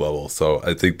G League level. So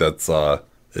I think that's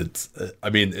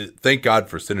thank God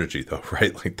for synergy though,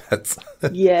 right? Like that's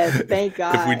thank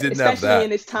God. If we didn't especially have that in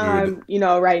this time,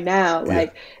 right now,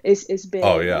 like it's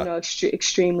been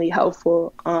extremely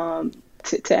helpful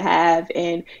to have.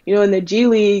 And in the G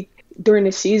League during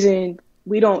the season,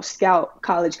 we don't scout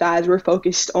college guys. We're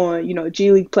focused on,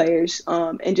 G League players.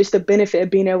 And just the benefit of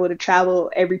being able to travel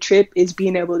every trip is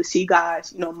being able to see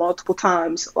guys, multiple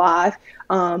times live.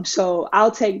 So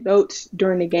I'll take notes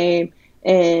during the game.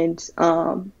 And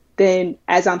then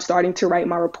as I'm starting to write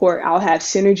my report, I'll have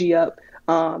synergy up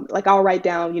Like I'll write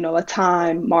down, a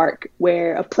time mark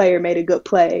where a player made a good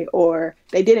play or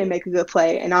they didn't make a good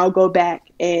play, and I'll go back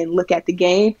and look at the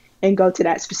game and go to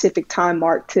that specific time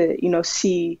mark to,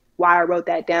 see why I wrote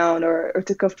that down or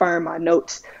to confirm my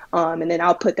notes. And then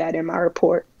I'll put that in my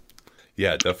report.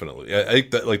 Yeah, definitely. I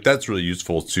think that that's really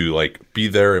useful to be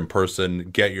there in person,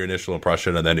 get your initial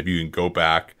impression, and then if you can go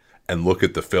back and look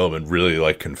at the film and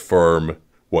really confirm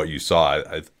what you saw,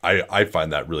 I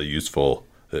find that really useful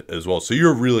as well. So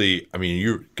you're really,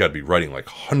 you got to be writing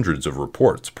hundreds of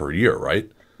reports per year,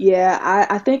 right? Yeah,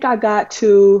 I think I got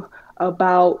to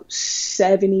about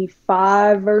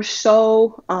 75 or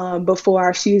so before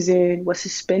our season was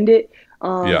suspended.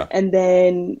 Yeah. And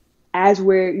then as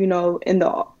we're, in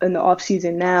the off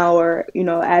season now, or,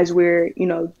 as we're,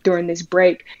 during this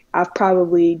break, I've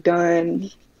probably done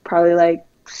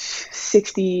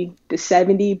 60 to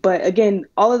 70. But again,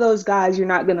 all of those guys you're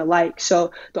not going to like.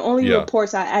 So the only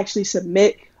reports I actually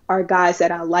submit are guys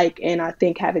that I like and I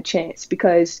think have a chance,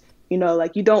 because, you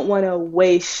don't want to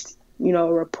waste,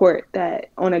 a report that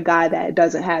on a guy that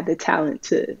doesn't have the talent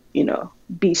to,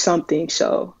 be something.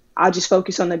 So I'll just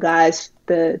focus on the guys,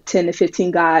 the 10 to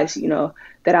 15 guys,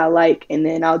 that I like, and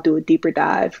then I'll do a deeper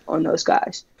dive on those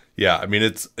guys. Yeah,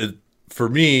 it's for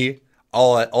me,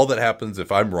 all that happens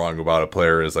if I'm wrong about a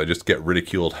player is I just get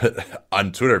ridiculed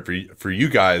on Twitter. For you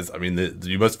guys,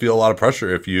 you must feel a lot of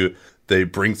pressure if they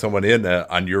bring someone in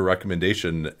on your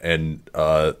recommendation, and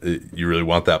you really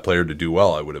want that player to do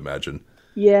well, I would imagine.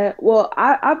 Yeah, well,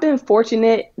 I've been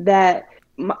fortunate that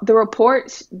the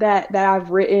reports that I've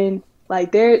written,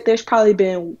 there's probably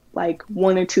been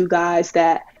one or two guys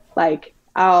that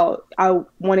I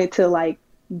wanted to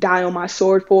die on my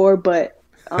sword for, but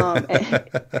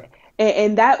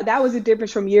and that was the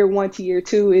difference from year one to year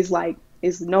two is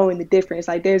knowing the difference.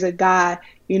 There's a guy,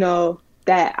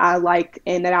 that I liked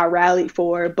and that I rallied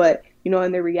for, but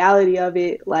in the reality of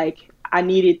it, I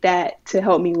needed that to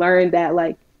help me learn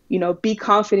that be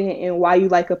confident in why you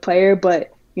like a player,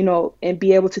 but and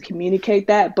be able to communicate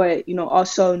that, but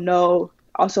also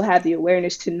have the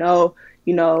awareness to know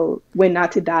when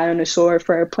not to die on the sword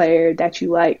for a player that you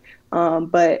like.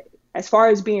 But as far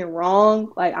as being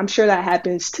wrong, I'm sure that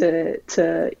happens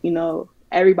to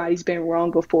everybody's been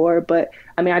wrong before, but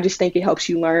I just think it helps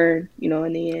you learn,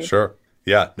 in the end. Sure.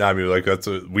 Yeah. No, that's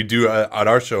what we do on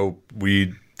our show.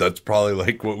 That's probably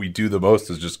what we do the most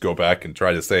is just go back and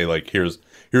try to say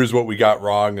here's what we got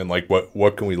wrong and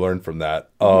what can we learn from that.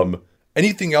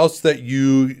 Anything else that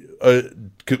you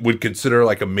would consider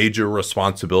a major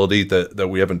responsibility that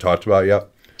we haven't talked about yet?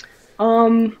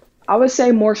 I would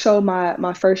say more so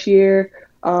my first year.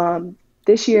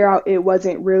 This year it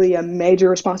wasn't really a major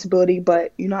responsibility,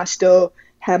 but I still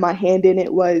had my hand in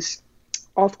it, was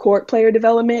off court player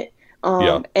development.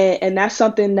 And that's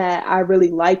something that I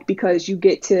really like, because you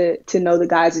get to know the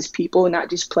guys as people, not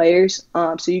just players.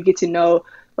 So you get to know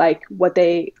what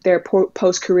their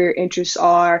post-career interests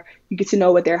are. You get to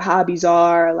know what their hobbies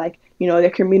are, their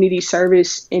community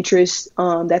service interests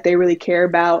that they really care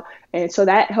about. And so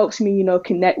that helps me,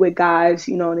 connect with guys,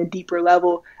 on a deeper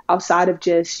level outside of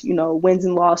just, wins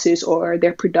and losses or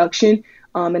their production.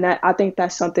 And I think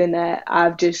that's something that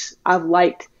I've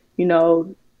liked,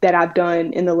 that I've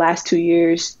done in the last 2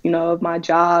 years, of my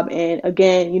job. And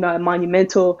again, at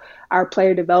Monumental, our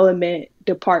player development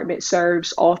department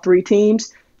serves all three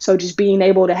teams. So just being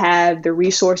able to have the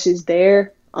resources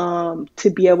there to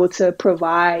be able to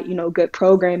provide, good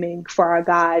programming for our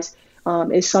guys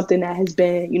is something that has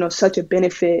been, such a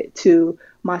benefit to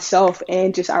myself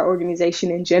and just our organization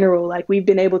in general. We've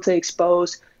been able to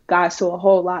expose guys to a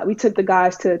whole lot. We took the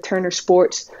guys to Turner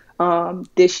Sports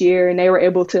this year, and they were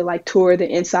able to tour the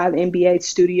inside the NBA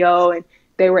studio, and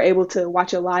they were able to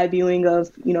watch a live viewing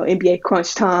of, NBA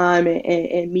Crunch Time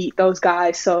and meet those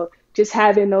guys. So just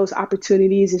having those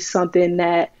opportunities is something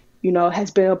that, has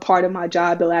been a part of my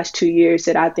job the last 2 years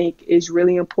that I think is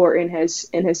really important, has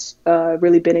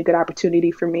really been a good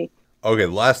opportunity for me. Okay,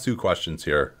 last two questions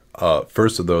here.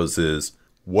 First of those is,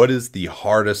 what is the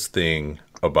hardest thing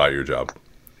about your job?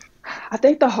 I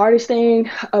think the hardest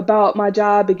thing about my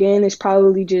job, again, is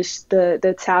probably just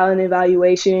the talent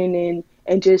evaluation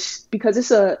and just because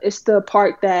it's the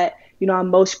part that, I'm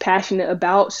most passionate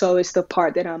about. So it's the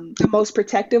part that I'm the most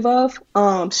protective of.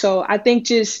 So I think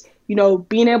just,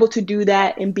 being able to do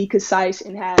that and be concise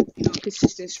and have,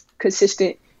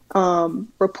 consistent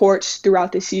reports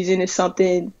throughout the season is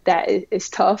something that is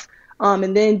tough.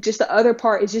 And then just the other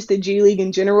part is just the G League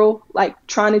in general,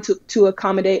 trying to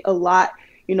accommodate a lot,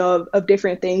 of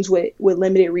different things with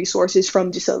limited resources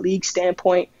from just a league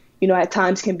standpoint, at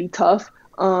times can be tough.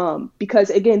 Because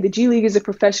again, the G League is a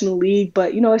professional league,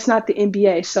 but it's not the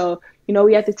NBA. So,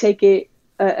 we have to take it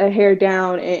a hair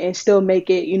down and still make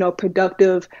it,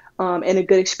 productive and a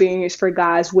good experience for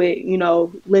guys with,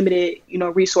 limited,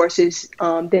 resources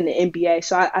than the NBA.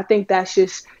 So I think that's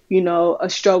just, a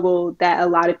struggle that a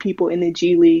lot of people in the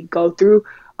G League go through.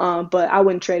 But I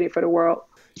wouldn't trade it for the world.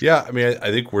 Yeah, I mean,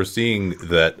 I think we're seeing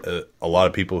that a lot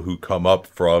of people who come up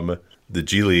from the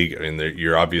G League, I mean,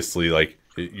 you're obviously like,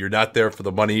 you're not there for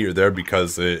the money. You're there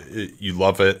because you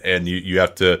love it, and you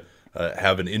have to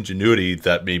have an ingenuity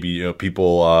that maybe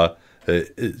people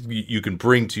you can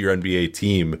bring to your NBA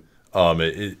team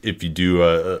if you do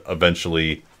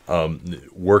eventually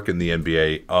work in the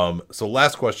NBA. So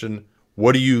last question,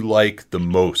 what do you like the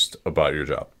most about your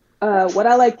job? What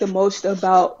I like the most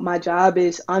about my job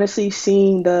is honestly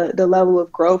seeing the level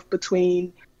of growth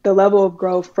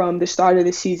from the start of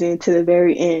the season to the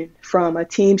very end, from a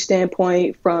team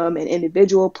standpoint, from an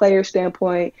individual player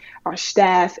standpoint, our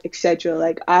staff, etc.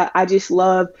 Like I just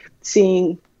love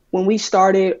seeing when we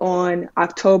started on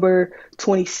October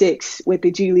 26th with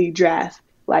the G League draft,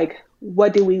 like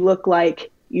what did we look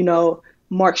like,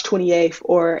 March 28th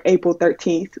or April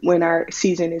 13th when our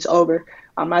season is over.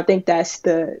 I think that's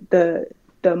the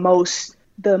most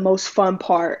fun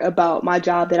part about my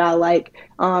job that I like.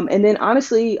 And then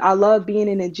honestly, I love being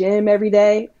in the gym every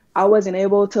day. I wasn't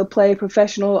able to play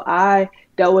professional. I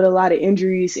dealt with a lot of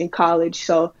injuries in college.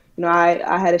 So,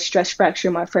 I had a stress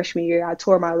fracture my freshman year. I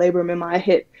tore my labrum in my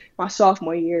hip my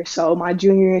sophomore year. So my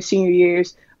junior and senior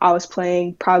years, I was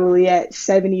playing probably at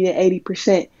 70 to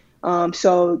 80%.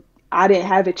 So I didn't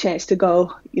have a chance to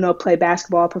go, play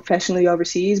basketball professionally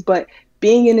overseas, but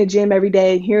being in the gym every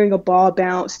day, hearing a ball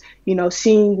bounce,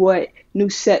 seeing what new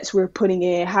sets we're putting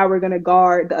in, how we're going to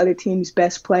guard the other team's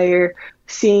best player,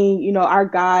 seeing, our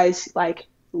guys like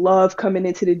love coming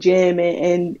into the gym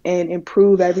and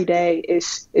improve every day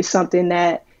is something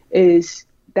that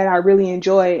I really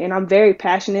enjoy. And I'm very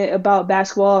passionate about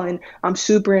basketball and I'm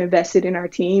super invested in our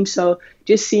team. So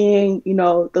just seeing,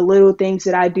 the little things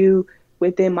that I do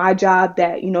within my job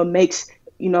that, makes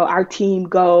our team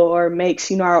go or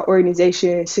makes, our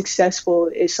organization successful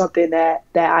is something that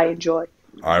I enjoy.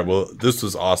 All right. Well, this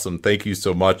was awesome. Thank you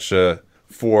so much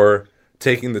for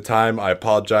taking the time. I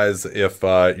apologize if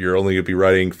you're only going to be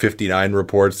writing 59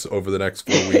 reports over the next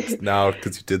 4 weeks now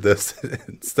because you did this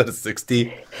instead of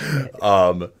 60.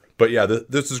 But yeah,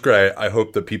 this is great. I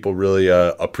hope that people really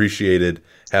appreciated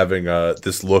having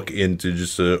this look into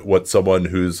just what someone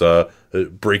who's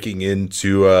breaking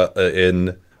into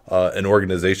an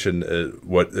organization,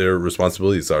 what their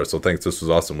responsibilities are. So thanks. This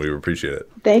was awesome. We appreciate it.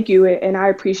 Thank you. And I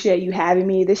appreciate you having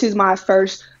me. This is my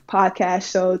first podcast.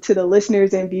 So to the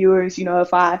listeners and viewers,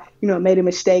 if I, made a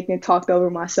mistake and talked over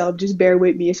myself, just bear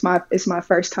with me. It's my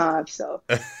first time. So.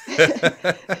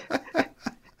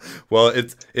 Well,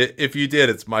 if you did,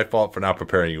 it's my fault for not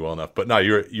preparing you well enough. But no,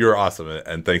 you're awesome.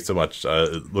 And thanks so much.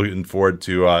 Looking forward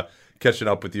to catching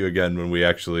up with you again when we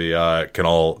actually can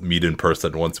all meet in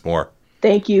person once more.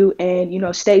 Thank you.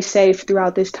 And, stay safe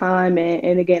throughout this time.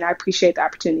 And again, I appreciate the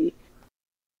opportunity.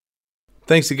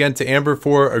 Thanks again to Amber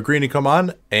for agreeing to come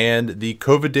on. And the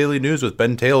COVID Daily News with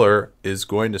Ben Taylor is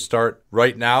going to start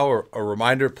right now. A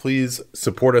reminder, please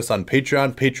support us on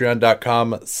Patreon,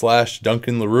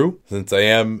 patreon.com/Duncan LaRue. Since I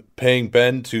am paying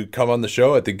Ben to come on the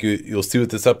show, I think you'll see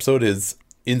with this episode, his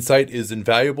insight is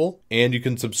invaluable. And you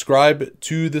can subscribe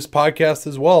to this podcast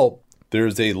as well.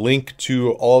 There's a link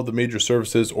to all of the major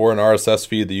services or an RSS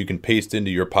feed that you can paste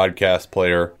into your podcast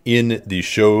player in the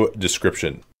show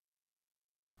description.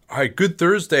 All right, good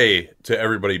Thursday to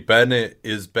everybody. Ben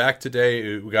is back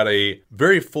today. We got a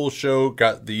very full show,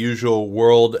 got the usual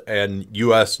world and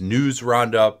U.S. news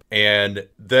roundup, and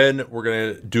then we're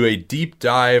going to do a deep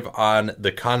dive on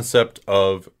the concept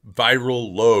of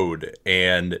viral load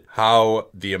and how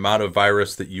the amount of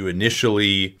virus that you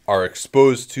initially are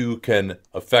exposed to can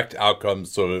affect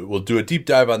outcomes. So we'll do a deep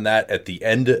dive on that at the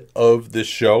end of this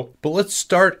show. But let's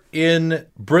start in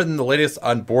Britain, the latest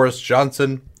on Boris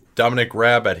Johnson. Dominic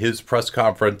Raab at his press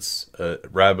conference.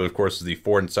 Raab, of course, is the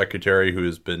foreign secretary who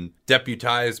has been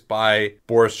deputized by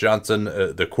Boris Johnson.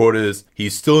 The quote is,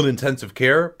 he's still in intensive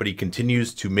care, but he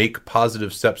continues to make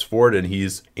positive steps forward and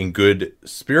he's in good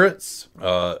spirits.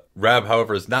 Raab,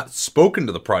 however, has not spoken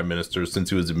to the prime minister since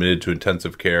he was admitted to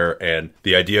intensive care, and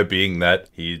the idea being that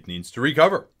he needs to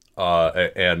recover.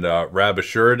 Raab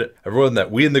assured everyone that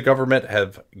we in the government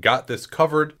have got this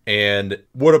covered. And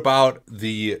what about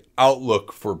the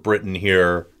outlook for Britain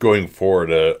here going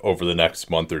forward over the next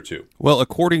month or two? Well,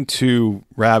 according to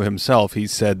Raab himself, he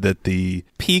said that the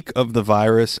peak of the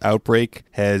virus outbreak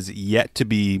has yet to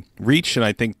be reach, and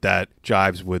I think that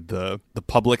jives with the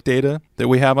public data that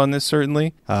we have on this,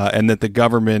 certainly, and that the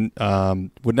government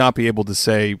would not be able to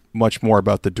say much more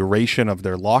about the duration of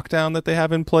their lockdown that they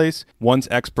have in place. Once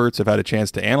experts have had a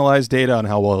chance to analyze data on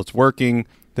how well it's working,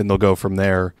 then they'll go from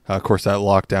there. Of course, that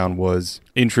lockdown was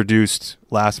introduced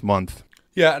last month.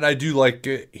 Yeah, and I do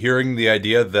like hearing the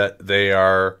idea that they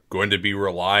are going to be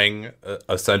relying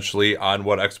essentially on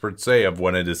what experts say of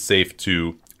when it is safe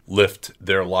to lift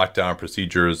their lockdown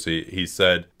procedures. He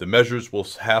said the measures will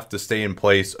have to stay in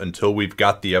place until we've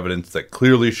got the evidence that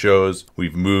clearly shows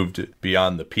we've moved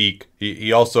beyond the peak.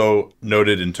 He also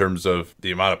noted in terms of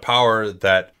the amount of power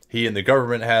that he and the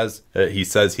government has, he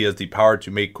says he has the power to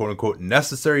make quote-unquote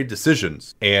necessary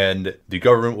decisions, and the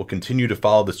government will continue to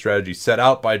follow the strategy set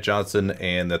out by Johnson,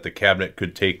 and that the cabinet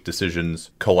could take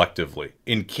decisions collectively.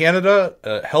 In Canada,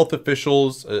 health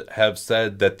officials have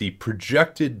said that the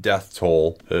projected death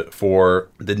toll for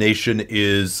the nation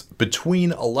is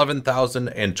between 11,000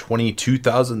 and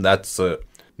 22,000. That's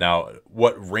now,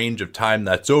 what range of time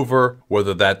that's over,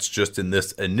 whether that's just in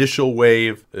this initial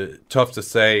wave, tough to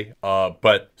say.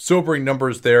 But sobering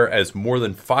numbers there, as more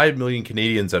than 5 million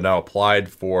Canadians have now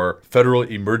applied for federal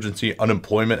emergency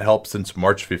unemployment help since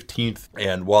March 15th.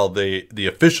 And while the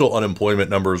official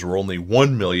unemployment numbers were only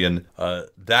 1 million,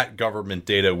 that government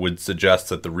data would suggest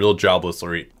that the real jobless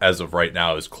rate as of right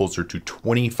now is closer to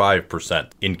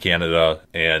 25% in Canada.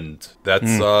 And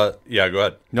that's, yeah, go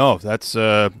ahead. No, that's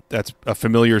a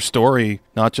familiar story,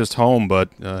 not just home, but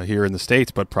here in the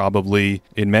States, but probably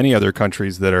in many other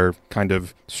countries that are kind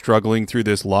of struggling through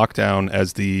this lockdown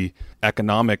as the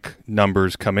economic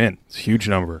numbers come in. It's a huge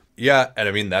number. Yeah, and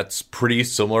I mean, that's pretty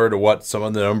similar to what some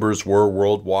of the numbers were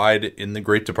worldwide in the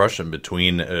Great Depression,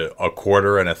 between a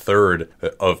quarter and a third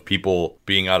of people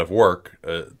being out of work.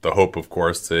 The hope, of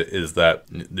course, is that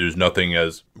there's nothing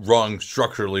as wrong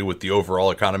structurally with the overall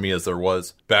economy as there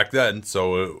was back then,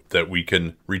 so that we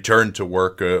can return to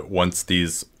work once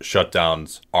these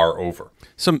shutdowns are over.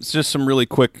 Just some really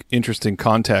quick, interesting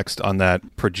context on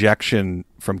that projection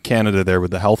from Canada there, with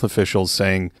the health officials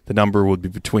saying the number would be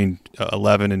between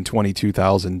 11 and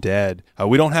 22,000 dead.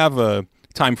 We don't have a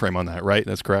time frame on that, right?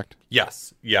 That's correct?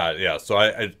 Yes. Yeah. So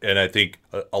I think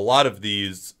a lot of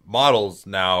these models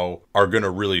now are going to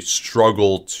really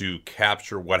struggle to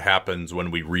capture what happens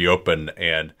when we reopen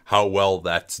and how well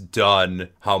that's done,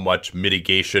 how much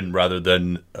mitigation rather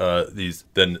than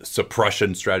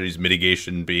suppression strategies.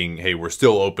 Mitigation being, hey, we're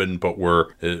still open, but we're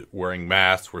wearing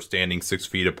masks, we're standing 6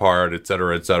 feet apart, et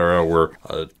cetera, et cetera. We're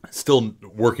still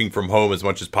working from home as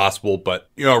much as possible, but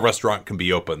a restaurant can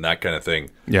be open, that kind of thing.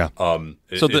 Yeah.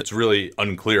 It's really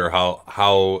unclear how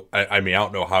I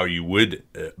don't know how you would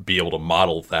be able to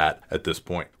model that at this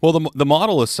point. Well, the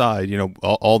model aside,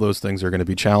 all those things are going to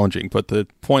be challenging. But the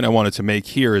point I wanted to make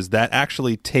here is that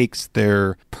actually takes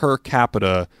their per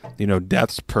capita,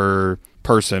 deaths per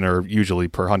person, or usually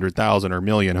per 100,000 or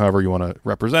million, however you want to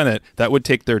represent it, that would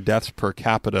take their deaths per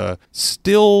capita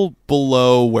still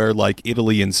below where like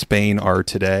Italy and Spain are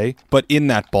today, but in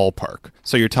that ballpark.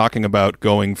 So you're talking about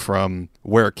going from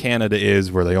where Canada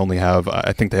is, where they only have,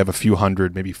 I think they have a few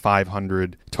hundred, maybe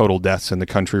 500 total deaths in the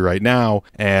country right now.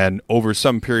 And over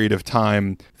some period of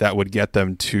time, that would get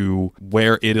them to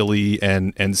where Italy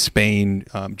and Spain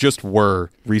just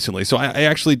were recently. So I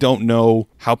actually don't know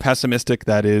how pessimistic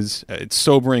that is. It's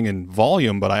sobering in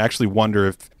volume, but I actually wonder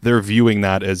if they're viewing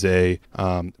that as a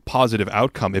positive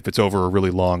outcome if it's over a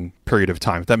really long period of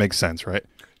time, if that makes sense, right?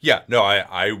 Yeah, no,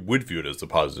 I would view it as a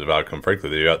positive outcome.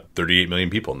 Frankly, they got 38 million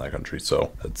people in that country,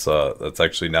 so that's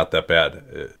actually not that bad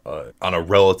on a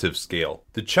relative scale.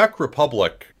 The Czech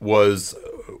Republic was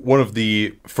one of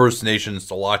the first nations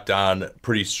to lock down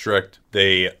pretty strict.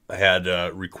 They had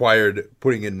required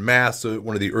putting in masks,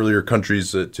 one of the earlier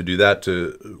countries to do that,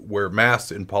 to wear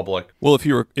masks in public. Well, if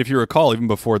you recall, even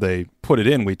before they put it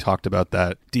in, we talked about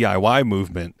that DIY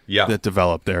movement that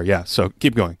developed there. Yeah, so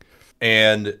keep going.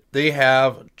 And they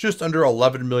have just under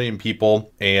 11 million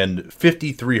people and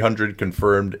 5,300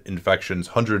 confirmed infections,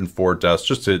 104 deaths,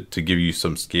 just to give you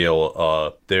some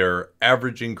scale. Their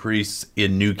average increase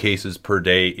in new cases per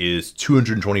day is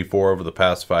 224 over the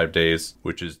past 5 days,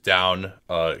 which is down,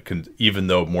 even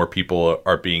though more people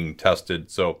are being tested.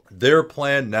 So their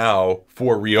plan now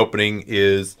for reopening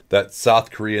is that South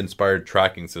Korea-inspired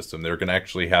tracking system. They're going to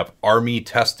actually have army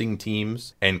testing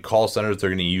teams and call centers.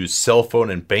 They're going to use cell phone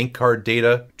and bank card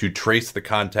data to trace the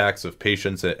contacts of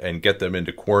patients and get them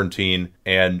into quarantine.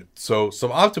 And so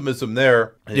some optimism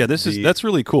there. Yeah, that's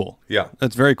really cool. Yeah.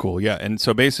 That's very cool. Yeah. And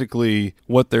so basically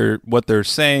what they're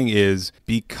saying is,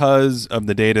 because of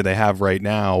the data they have right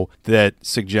now that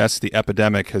suggests the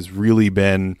epidemic has really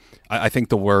been, I think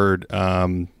the word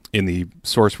in the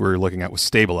source we were looking at was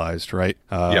stabilized, right?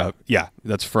 Yeah.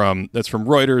 That's from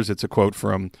Reuters. It's a quote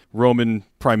from Roman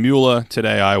Primula.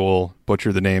 Today I will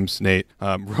butcher the names, Nate.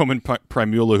 Roman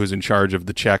Primula, who's in charge of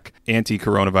the Czech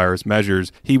anti-coronavirus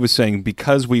measures, he was saying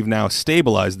because we've now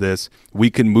stabilized this, we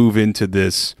can move into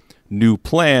this new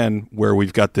plan where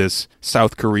we've got this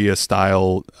South Korea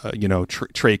style,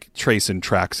 trace and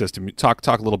track system. Talk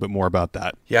a little bit more about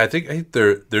that. Yeah, I think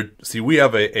they're see, we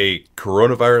have a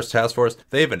coronavirus task force.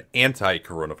 They have an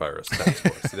anti-coronavirus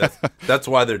task force. That's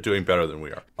why they're doing better than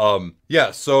we are.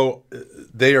 So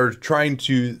they are trying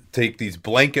to take these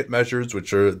blanket measures,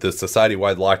 which are the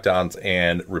society-wide lockdowns,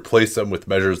 and replace them with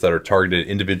measures that are targeted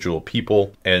at individual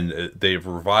people. And they've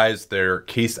revised their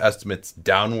case estimates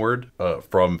downward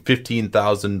from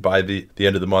 15,000 by the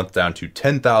end of the month down to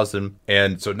 10,000.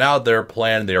 And so now their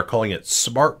plan, they are calling it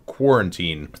smart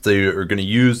quarantine. They are going to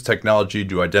use technology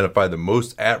to identify the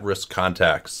most at-risk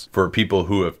contacts for people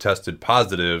who have tested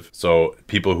positive. So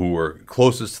people who were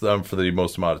closest to them for the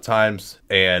most amount of times.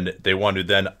 And they want to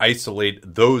then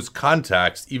isolate those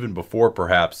contacts even before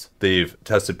perhaps they've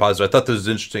tested positive. I thought this was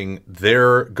interesting.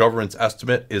 Their government's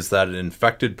estimate is that an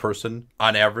infected person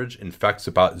on average infects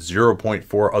about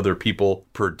 0.4 other people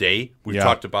per day. We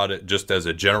talked about it just as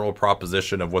a general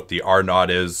proposition of what the R naught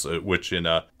is, which in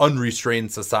a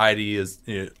unrestrained society is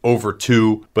over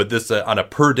 2. But this on a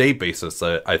per day basis,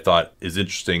 I thought is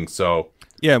interesting. So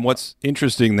yeah, and what's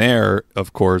interesting there,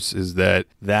 of course, is that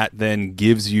then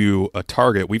gives you a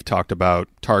target. We've talked about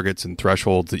targets and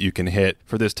thresholds that you can hit.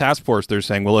 For this task force, they're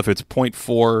saying, well, if it's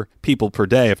 0.4 people per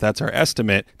day, if that's our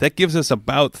estimate, that gives us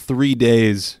about 3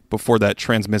 days before that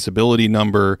transmissibility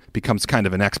number becomes kind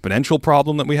of an exponential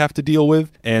problem that we have to deal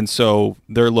with. And so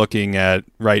they're looking at,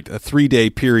 a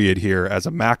 3-day period here as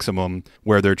a maximum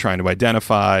where they're trying to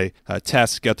identify,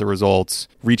 test, get the results,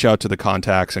 reach out to the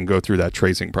contacts, and go through that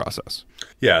tracing process.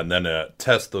 Yeah, and then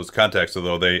test those contacts.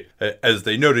 Although as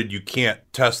they noted, you can't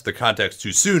test the contacts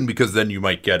too soon because then you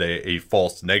might get a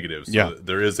false negative. So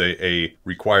there is a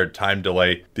required time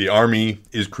delay. The Army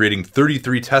is creating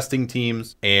 33 testing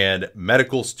teams, and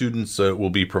medical students will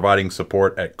be providing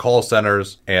support at call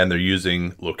centers, and they're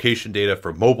using location data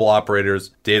for mobile operators,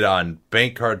 data on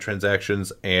bank card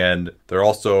transactions, and they're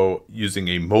also using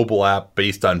a mobile app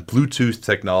based on Bluetooth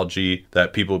technology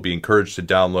that people will be encouraged to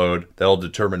download. That'll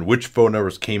determine which phone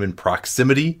numbers came in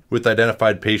proximity with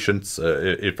identified patients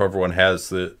if everyone has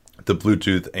the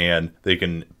Bluetooth, and they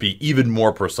can be even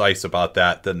more precise about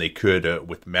that than they could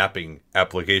with mapping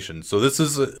applications. So this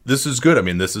is good. I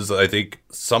mean, this is, I think,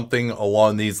 something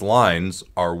along these lines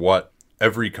are what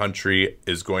every country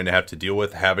is going to have to deal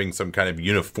with, having some kind of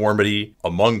uniformity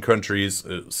among countries,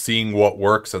 seeing what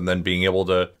works, and then being able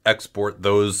to export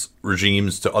those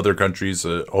regimes to other countries,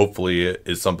 hopefully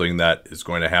is something that is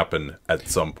going to happen at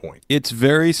some point. It's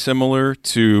very similar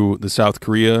to the South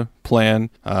Korea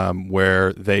plan,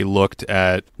 where they looked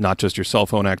at not just your cell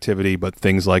phone activity, but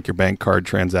things like your bank card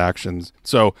transactions.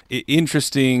 So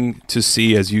interesting to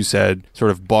see, as you said, sort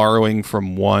of borrowing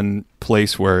from one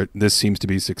place where this seems to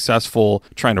be successful,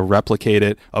 trying to replicate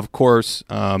it. Of course,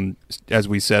 as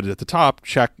we said at the top,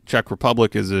 Czech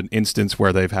Republic is an instance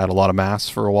where they've had a lot of masks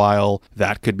for a while.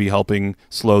 That could be helping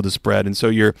slow the spread. And so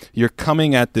you're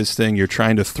coming at this thing, you're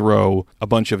trying to throw a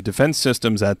bunch of defense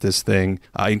systems at this thing.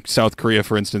 In South Korea,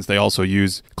 for instance, they also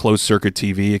use closed circuit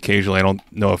TV occasionally.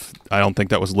 I don't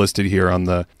think that was listed here on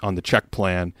the Czech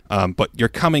plan. But you're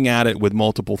coming at it with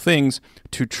multiple things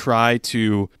to try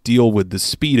to deal with the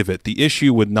speed of it. The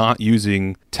issue with not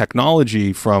using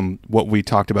technology, from what we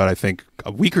talked about, I think,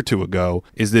 a week or two ago,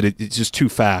 is that it's just too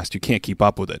fast. You can't keep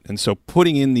up with it. And so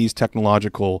putting in these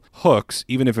technological hooks,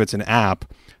 even if it's an app,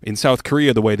 in South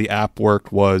Korea, the way the app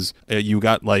worked was you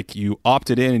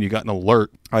opted in and you got an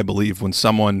alert, I believe, when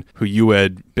someone who you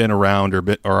had been around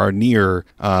or are near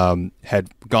had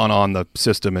gone on the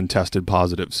system and tested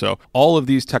positive. So all of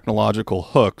these technological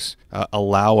hooks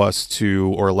allow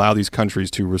these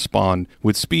countries to respond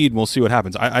with speed, and we'll see what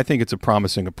happens. I think it's a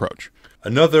promising approach.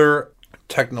 Another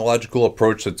technological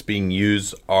approach that's being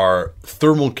used are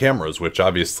thermal cameras, which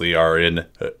obviously are in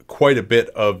quite a bit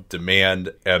of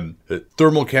demand. And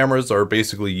thermal cameras are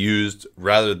basically used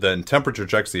rather than temperature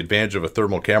checks. The advantage of a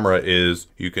thermal camera is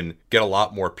you can get a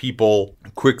lot more people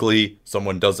quickly.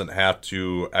 Someone doesn't have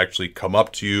to actually come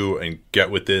up to you and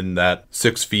get within that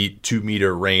 6 feet, 2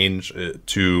 meter range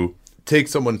to take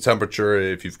someone's temperature.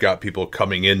 If you've got people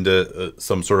coming into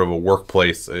some sort of a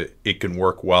workplace, it can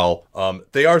work well.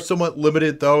 They are somewhat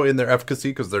limited, though, in their efficacy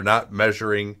because they're not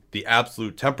measuring the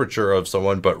absolute temperature of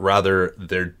someone, but rather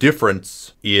their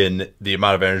difference in the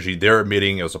amount of energy they're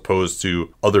emitting as opposed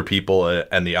to other people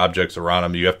and the objects around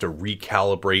them. You have to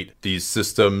recalibrate these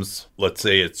systems. Let's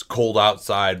say it's cold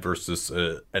outside versus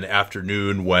an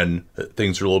afternoon when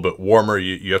things are a little bit warmer.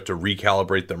 You have to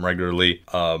recalibrate them regularly.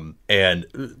 And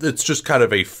it's just kind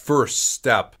of a first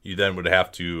step. You then would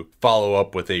have to follow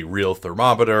up with a real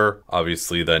thermometer.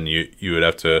 Obviously, then you would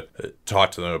have to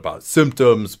talk to them about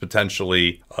symptoms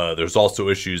potentially. There's also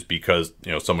issues because,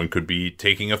 someone could be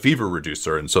taking a fever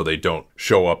reducer and so they don't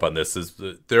show up on this.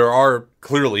 There are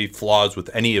clearly flaws with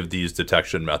any of these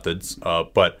detection methods,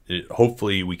 but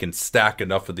hopefully we can stack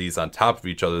enough of these on top of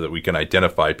each other that we can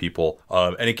identify people.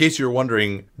 And in case you're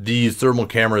wondering, these thermal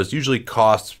cameras usually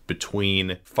cost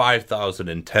between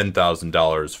 $5,000 and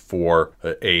 $10,000 for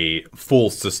a full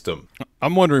system.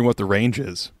 I'm wondering what the range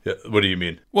is. Yeah, what do you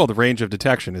mean? Well, the range of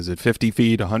detection, is it 50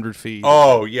 feet, 100 feet?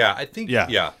 Oh, yeah. I think,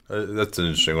 yeah. That's an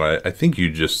interesting one. I think you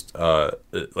just,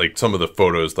 like some of the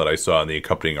photos that I saw in the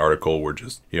accompanying article were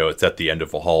just, it's at the end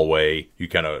of a hallway. You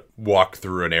kind of walk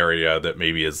through an area that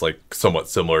maybe is like somewhat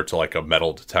similar to like a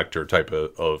metal detector type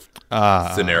of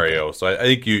scenario. Okay. So I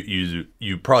think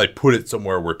you probably put it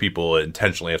somewhere where people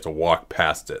intentionally have to walk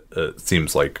past it. It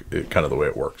seems like kind of the way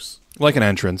it works. Like an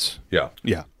entrance. Yeah.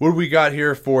 Yeah. What do we got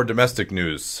here for domestic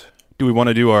news? Do we want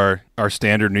to do our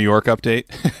standard New York update?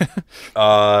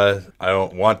 I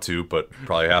don't want to, but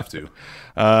probably have to.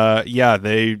 Yeah,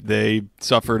 they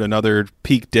suffered another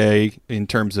peak day in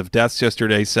terms of deaths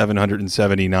yesterday,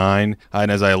 779.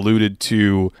 And as I alluded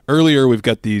to earlier, we've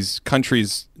got these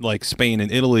countries like Spain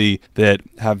and Italy that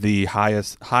have the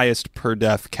highest per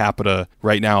death capita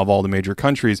right now of all the major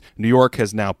countries. New York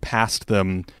has now passed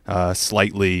them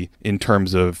slightly in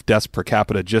terms of deaths per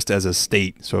capita just as a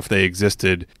state. So if they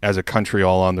existed as a country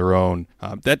all on their own,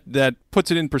 that puts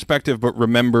it in perspective. But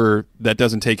remember, that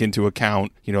doesn't take into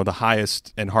account, the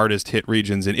highest and hardest hit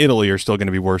regions in Italy are still going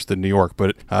to be worse than New York.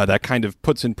 But that kind of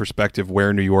puts in perspective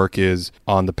where New York is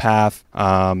on the path.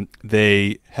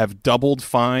 They have doubled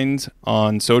fines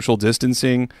on social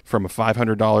distancing from a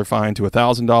 $500 fine to a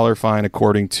 $1,000 fine,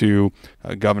 according to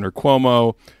Governor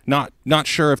Cuomo. Not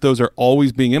sure if those are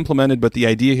always being implemented, but the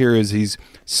idea here is he's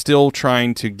still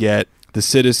trying to get the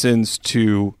citizens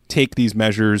to take these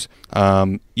measures,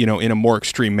 in a more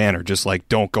extreme manner, just like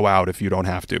don't go out if you don't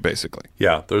have to, basically.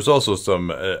 Yeah, there's also some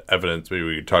evidence, maybe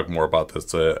we could talk more about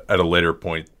this at a later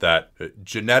point, that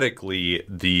genetically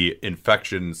the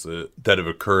infections that have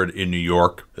occurred in New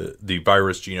York, the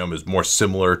virus genome is more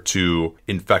similar to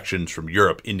infections from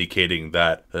Europe, indicating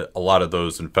that a lot of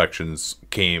those infections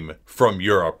came from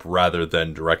Europe rather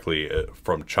than directly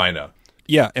from China.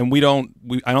 Yeah, and I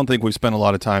don't think we've spent a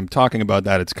lot of time talking about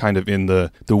that. It's kind of in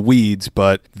the weeds,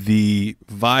 but the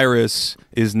virus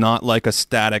is not like a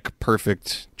static,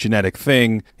 perfect genetic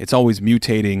thing. It's always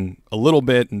mutating a little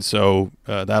bit, and so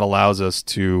that allows us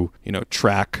to,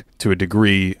 track to a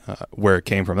degree where it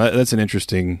came from. That's an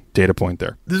interesting data point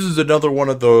there. This is another one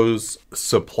of those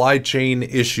supply chain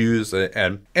issues,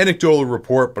 and anecdotal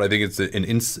report, but I think it's an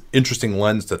interesting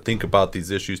lens to think about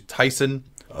these issues. Tyson,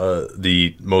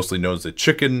 the mostly known as a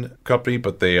chicken company,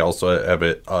 but they also have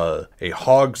a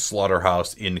hog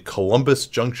slaughterhouse in Columbus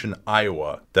Junction,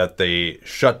 Iowa, that they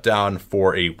shut down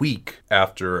for a week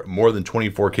after more than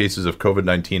 24 cases of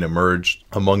COVID-19 emerged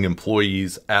among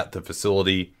employees at the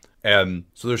facility. And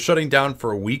so they're shutting down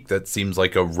for a week. That seems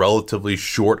like a relatively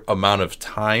short amount of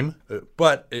time.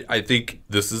 But I think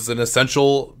this is an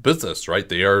essential business, right?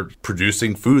 They are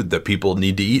producing food that people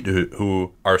need to eat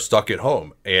who are stuck at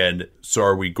home. And so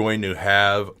are we going to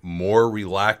have more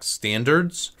relaxed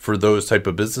standards for those type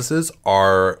of businesses?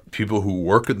 Are people who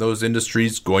work in those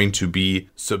industries going to be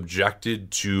subjected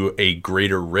to a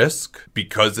greater risk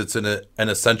because it's an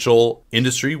essential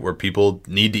industry where people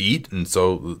need to eat? And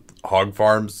so hog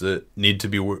farms that need to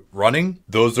be running?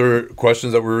 Those are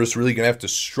questions that we're just really going to have to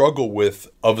struggle with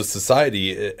of a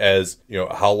society as,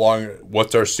 how long,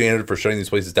 what's our standard for shutting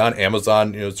these places down?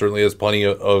 Amazon, certainly has plenty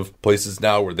of places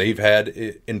now where they've had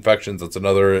infections. That's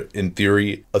another, in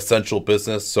theory, essential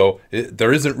business. So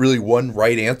there isn't really one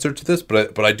right answer to this,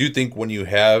 but I do think when you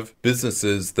have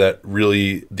businesses that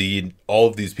really all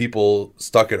of these people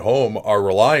stuck at home are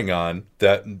relying on,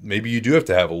 that maybe you do have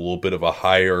to have a little bit of a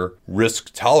higher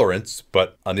risk tolerance.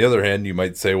 But on the other hand, you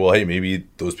might say, well, hey, maybe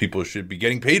those people should be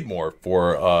getting paid more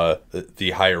for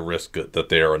the higher risk that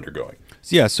they are undergoing.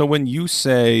 Yeah, so when you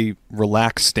say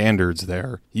relax standards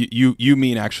there, you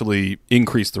mean actually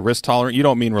increase the risk tolerance. You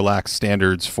don't mean relax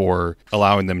standards for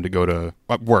allowing them to go to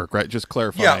work, right? Just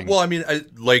clarifying. Yeah, well, I mean,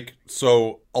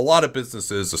 so a lot of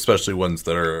businesses, especially ones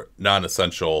that are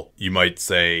non-essential, you might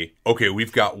say, okay,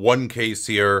 we've got one case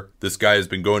here. This guy has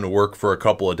been going to work for a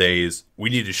couple of days. We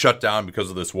need to shut down because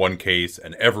of this one case,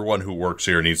 and everyone who works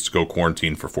here needs to go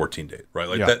quarantine for 14 days, right?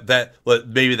 Like that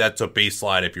maybe that's a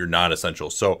baseline if you're non-essential.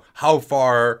 So how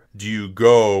far do you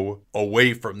go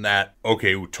away from that?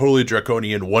 Okay, totally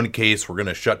draconian, one case, we're going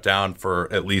to shut down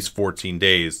for at least 14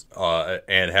 days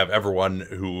and have everyone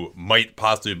who might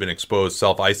possibly have been exposed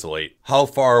self-isolate. How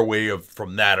far away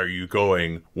from that are you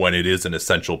going when it is an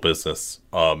essential business?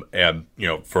 And,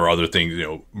 for other things,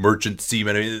 merchant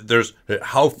seamen, I mean,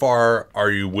 how far are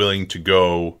you willing to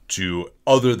go to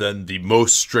other than the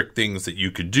most strict things that you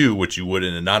could do, which you would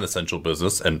in a non-essential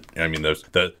business? And I mean,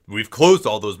 we've closed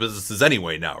all those businesses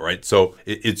anyway now, right? So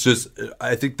it's just,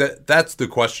 I think that's the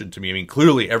question to me. I mean,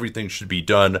 clearly everything should be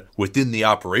done within the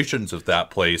operations of that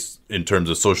place in terms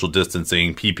of social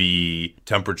distancing, PPE,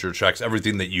 temperature checks,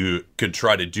 everything that you could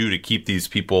try to do to keep these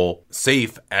people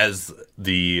safe as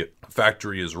the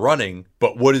factory is running.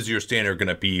 But what is your standard going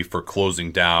to be for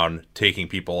closing down, taking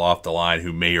people off the line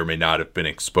who may or may not have been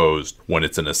exposed when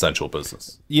it's an essential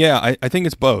business? Yeah, I think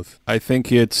it's both. I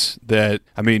think it's that,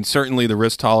 I mean, certainly the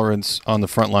risk tolerance on the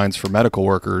front lines for medical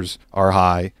workers are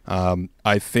high.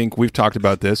 I think we've talked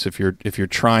about this. If you're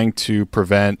trying to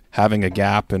prevent having a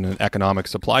gap in an economic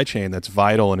supply chain that's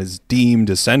vital and is deemed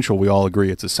essential, we all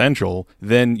agree it's essential,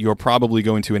 then you're probably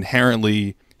going to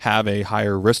inherently have a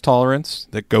higher risk tolerance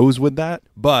that goes with that.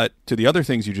 But to the other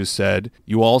things you just said,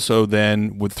 you also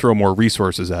then would throw more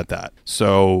resources at that.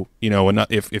 So,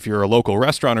 if you're a local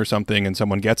restaurant or something and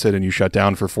someone gets it and you shut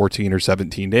down for 14 or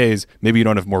 17 days, maybe you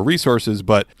don't have more resources,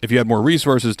 but if you had more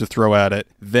resources to throw at it,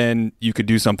 then you could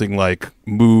do something like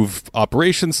move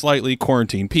operations slightly,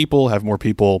 quarantine people, have more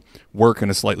people work in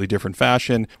a slightly different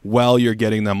fashion while you're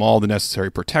getting them all the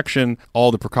necessary protection,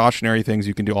 all the precautionary things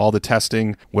you can do, all the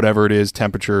testing, whatever it is,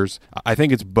 temperatures. I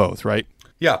think it's both, right?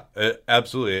 Yeah,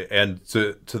 absolutely. And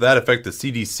to that effect, the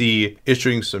CDC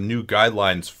issuing some new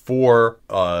guidelines for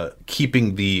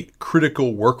keeping the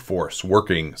critical workforce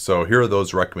working. So here are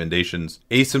those recommendations.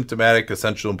 Asymptomatic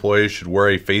essential employees should wear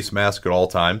a face mask at all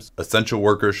times. Essential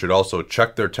workers should also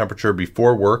check their temperature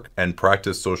before work and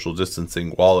practice social distancing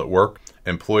while at work.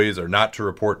 Employees are not to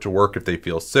report to work if they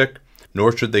feel sick,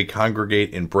 nor should they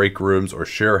congregate in break rooms or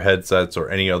share headsets or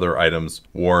any other items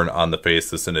worn on the face.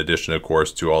 This in addition, of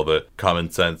course, to all the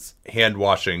common sense hand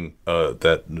washing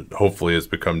that hopefully has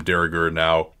become de rigueur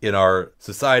now in our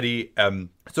society.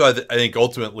 So I think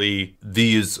ultimately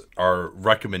these are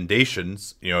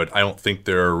recommendations. I don't think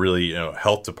there are really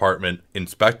health department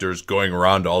inspectors going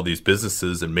around to all these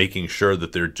businesses and making sure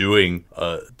that they're doing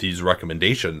these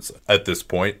recommendations at this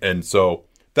point. And so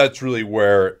that's really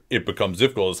where it becomes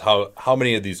difficult, is how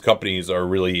many of these companies are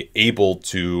really able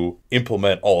to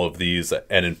implement all of these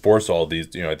and enforce all of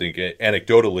these. I think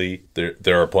anecdotally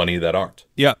there are plenty that aren't.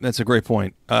 Yeah, that's a great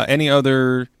point. Any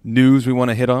other news we want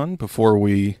to hit on before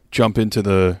we jump into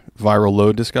the viral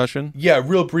load discussion? Yeah,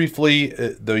 real briefly,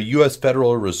 the U.S.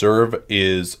 Federal Reserve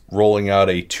is rolling out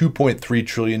a $2.3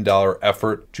 trillion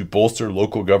effort to bolster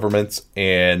local governments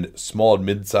and small and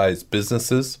mid-sized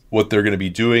businesses. What they're going to be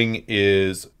doing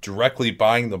is directly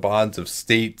buying the bonds of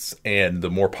states and the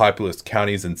more populous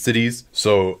counties and cities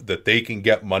so that they can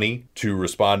get money to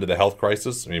respond to the health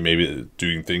crisis. I mean, maybe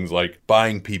doing things like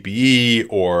buying PPE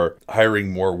or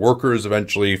hiring more workers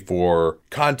eventually for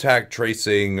contact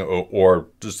tracing or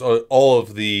just all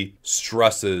of the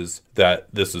stresses that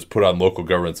this has put on local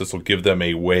governments. This will give them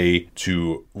a way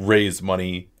to raise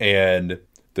money, and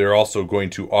they're also going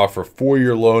to offer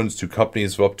 4-year loans to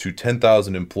companies of up to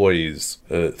 10,000 employees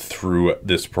through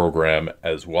this program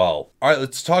as well. All right,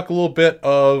 let's talk a little bit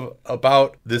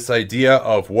about this idea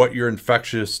of what your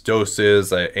infectious dose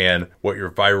is and what your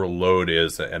viral load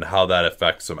is and how that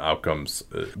affects some outcomes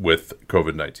with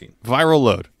COVID-19. Viral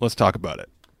load. Let's talk about it.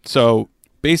 So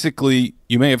basically,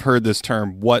 you may have heard this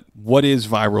term. What is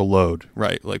viral load,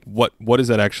 right? Like what does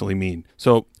that actually mean?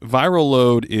 So viral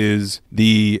load is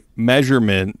the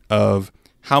measurement of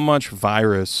how much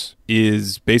virus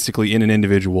is basically in an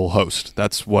individual host.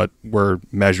 That's what we're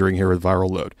measuring here with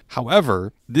viral load.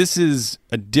 However, this is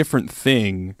a different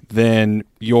thing than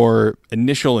your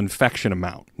initial infection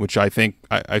amount, which I think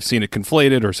I've seen it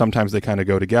conflated, or sometimes they kind of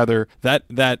go together. That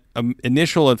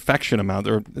initial infection amount,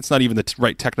 or it's not even the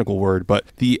right technical word, but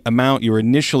the amount you're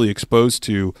initially exposed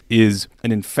to is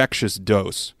an infectious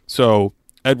dose. So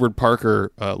Edward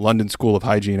Parker, London School of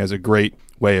Hygiene, has a great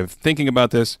way of thinking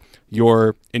about this.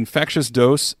 Your infectious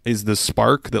dose is the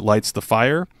spark that lights the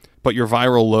fire, but your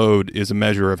viral load is a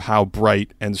measure of how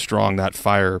bright and strong that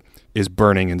fire is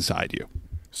burning inside you.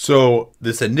 So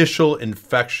this initial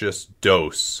infectious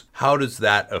dose, how does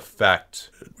that affect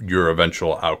your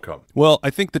eventual outcome? Well, I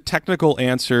think the technical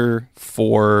answer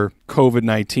for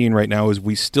COVID-19 right now is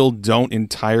we still don't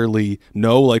entirely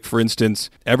know. Like, for instance,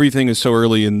 everything is so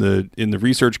early in the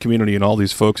research community, and all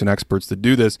these folks and experts that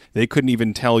do this, they couldn't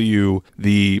even tell you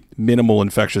the minimal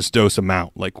infectious dose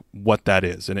amount, like what that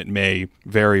is. And it may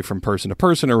vary from person to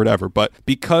person or whatever. But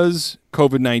because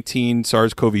COVID-19,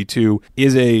 SARS-CoV-2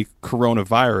 is a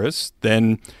coronavirus,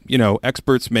 then,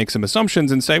 experts make some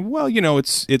assumptions and say, well,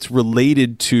 it's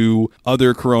related to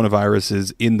other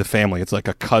coronaviruses in the family. It's like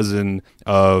a cousin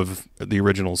of the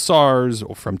original SARS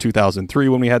from 2003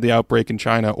 when we had the outbreak in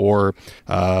China, or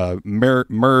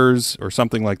MERS or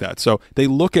something like that. So they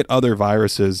look at other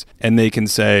viruses and they can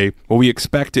say, well, we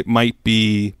expect it might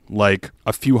be like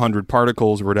a few hundred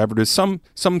particles or whatever it is, some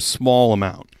small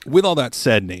amount. With all that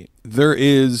said, Nate, there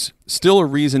is still a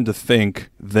reason to think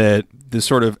that the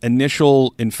sort of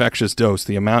initial infectious dose,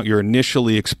 the amount you're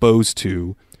initially exposed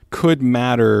to, could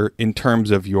matter in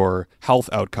terms of your health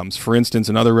outcomes. For instance,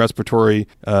 another respiratory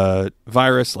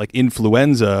virus like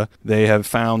influenza, they have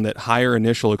found that higher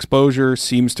initial exposure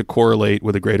seems to correlate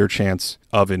with a greater chance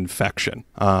of infection.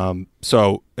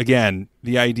 So again,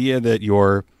 the idea that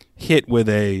you're hit with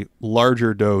a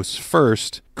larger dose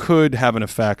first could have an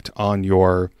effect on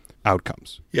your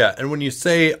outcomes. Yeah, and when you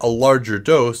say a larger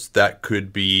dose, that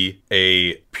could be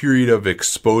a period of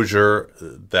exposure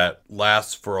that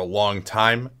lasts for a long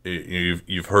time.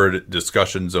 You've heard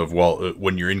discussions of, well,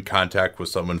 when you're in contact with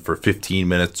someone for 15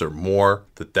 minutes or more,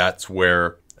 that's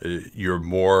where you're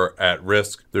more at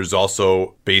risk. There's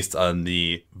also, based on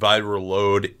the viral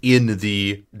load in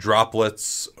the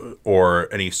droplets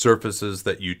or any surfaces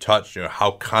that you touch,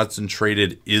 how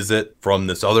concentrated is it from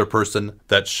this other person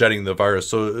that's shedding the virus?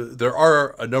 So there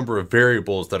are a number of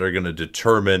variables that are going to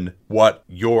determine what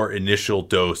your initial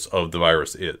dose of the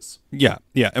virus is. Yeah,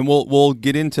 and we'll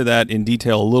get into that in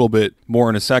detail a little bit more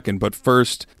in a second. But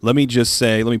first, let me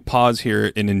pause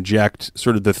here and inject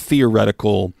sort of the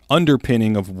theoretical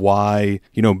underpinning of why,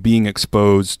 being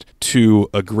exposed to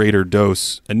a greater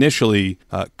dose initially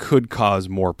could cause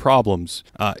more problems.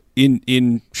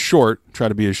 In short, try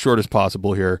to be as short as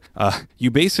possible here,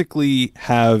 you basically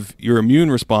have your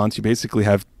immune response, you basically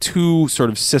have two sort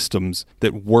of systems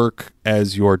that work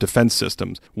as your defense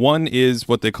systems. One is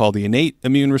what they call the innate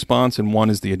immune response, and one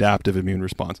is the adaptive immune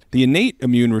response. The innate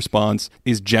immune response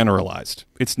is generalized.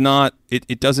 It's not,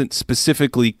 it doesn't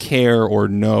specifically care or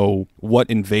know what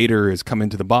invader is coming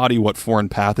to the body, what foreign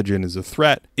pathogen is a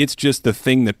threat. It's just the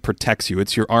thing that protects you.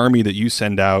 It's your army that you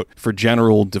send out for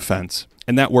general defense.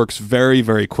 And that works very,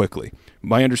 very quickly.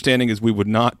 My understanding is we would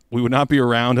not be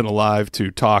around and alive to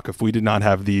talk if we did not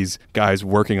have these guys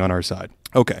working on our side.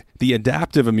 Okay, the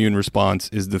adaptive immune response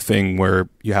is the thing where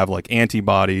you have like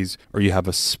antibodies, or you have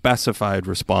a specified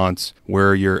response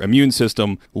where your immune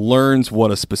system learns what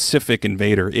a specific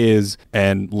invader is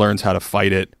and learns how to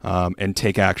fight it and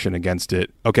take action against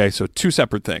it. Okay, so two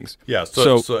separate things. Yeah,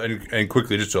 so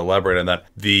quickly, just to elaborate on that,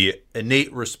 the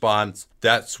innate response,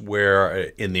 that's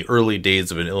where in the early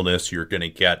days of an illness, you're going to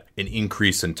get an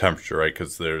increase in temperature, right?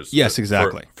 Because there's... Yes,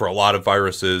 exactly. For a lot of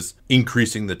viruses,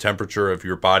 increasing the temperature of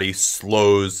your body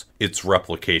slows its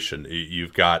replication.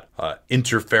 You've got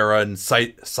interferon,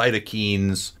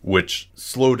 cytokines, which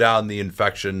slow down the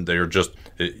infection. They're just...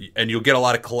 And you'll get a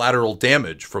lot of collateral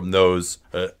damage from those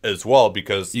as well,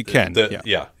 because you can. Go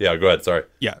ahead. Sorry.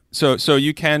 Yeah. So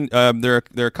you can. There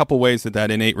are a couple ways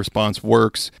that innate response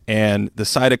works, and the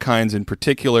cytokines in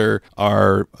particular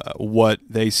are what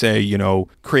they say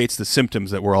creates the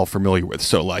symptoms that we're all familiar with.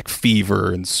 So like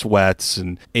fever and sweats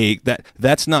and ache.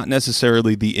 That's not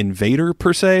necessarily the invader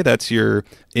per se. That's your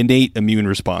innate immune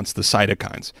response, the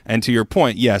cytokines. And to your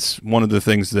point, yes, one of the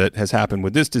things that has happened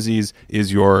with this disease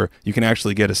is you can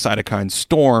actually get a cytokine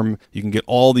storm. You can get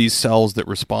all these cells that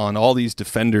respond, all these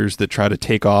defenders that try to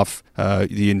take off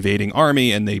the invading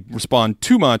army, and they respond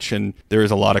too much, and there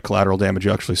is a lot of collateral damage.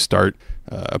 You actually start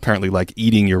apparently like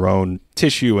eating your own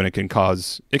tissue, and it can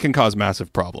cause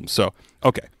massive problems. So,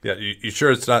 okay. Yeah, you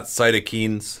sure it's not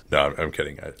cytokines? No, I'm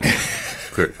kidding.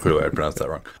 Clearly, I pronounced that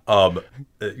wrong.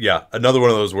 Yeah, another one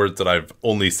of those words that I've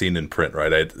only seen in print,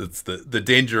 right? It's the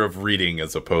danger of reading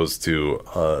as opposed to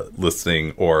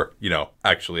listening or,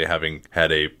 actually having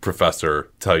had a professor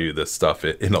tell you this stuff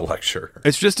in a lecture.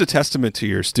 It's just a testament to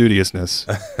your studiousness.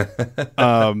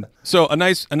 So a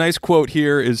nice quote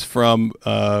here is from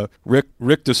Rick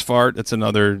Desfart. It's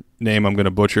another name I'm going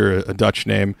to butcher, a Dutch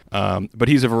name, but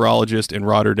he's a virologist in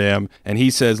Rotterdam, and he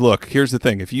says, look, here's the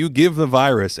thing. If you give the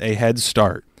virus a head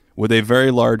start with a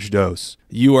very large dose,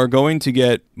 you are going to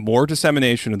get more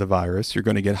dissemination of the virus, you're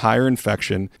going to get higher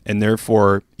infection, and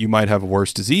therefore you might have a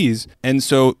worse disease. And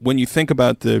so when you think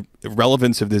about the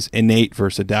relevance of this innate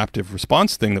versus adaptive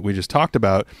response thing that we just talked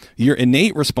about, your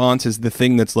innate response is the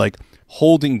thing that's like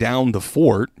holding down the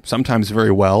fort, sometimes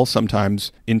very well,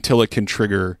 sometimes until it can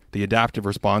trigger the adaptive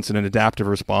response. And an adaptive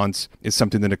response is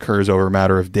something that occurs over a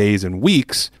matter of days and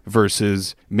weeks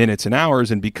versus minutes and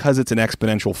hours. And because it's an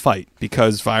exponential fight,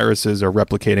 because viruses are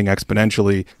replicating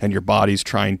exponentially and your body's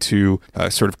trying to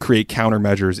sort of create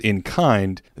countermeasures in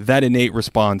kind, that innate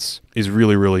response is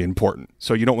really, really important.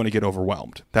 So you don't want to get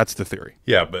overwhelmed. That's the theory.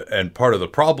 Yeah, and part of the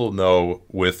problem, though,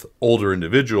 with older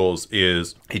individuals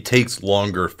is it takes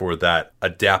longer for that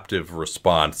adaptive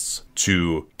response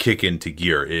to kick into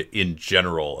gear in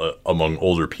general among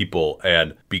older people.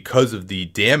 And because of the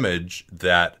damage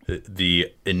that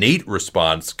the innate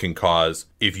response can cause,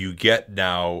 if you get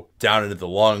now down into the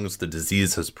lungs, the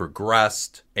disease has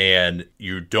progressed, and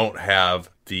you don't have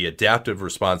the adaptive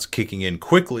response kicking in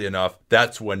quickly enough,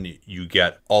 that's when you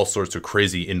get all sorts of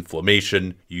crazy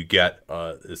inflammation. You get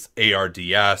this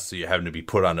ARDS, so you're having to be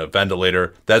put on a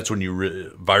ventilator. That's when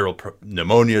viral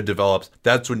pneumonia develops.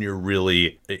 That's when you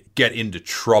really get into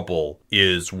trouble,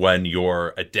 is when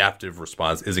your adaptive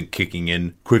response isn't kicking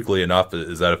in quickly enough.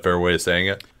 Is that a fair way of saying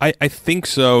it? I think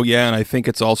so, yeah, and I think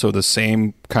it's also the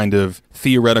same kind of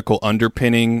theoretical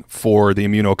underpinning for the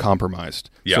immunocompromised.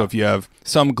 Yeah. So if you have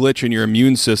some glitch in your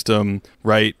immune system,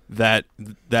 right, that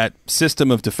system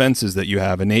of defenses that you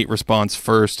have, innate response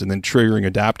first and then triggering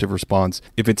adaptive response,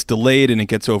 if it's delayed and it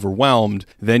gets overwhelmed,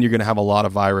 then you're going to have a lot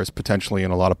of virus potentially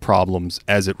and a lot of problems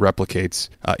as it replicates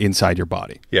inside your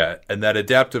body. Yeah, and that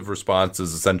adaptive response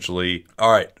is essentially,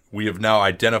 all right, we have now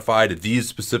identified these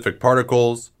specific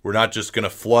particles. We're not just going to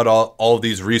flood all of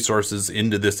these resources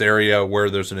into this area where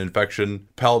there's an infection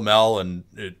pell-mell and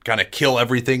kind of kill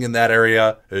everything in that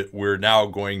area. We're now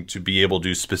going to be able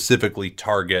to specifically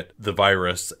target the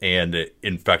virus and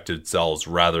infected cells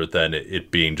rather than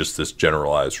it being just this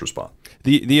generalized response.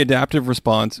 The adaptive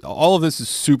response, all of this is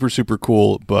super, super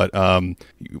cool, but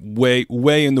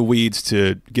way in the weeds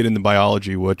to get into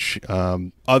biology, which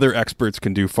other experts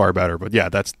can do far better. But yeah,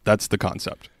 that's the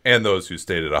concept. And those who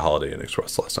stayed at a Holiday Inn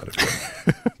Express last night as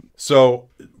well. So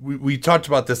we talked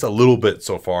about this a little bit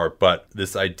so far, but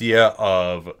this idea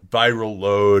of viral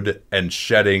load and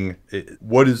shedding,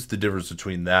 what is the difference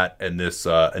between that and this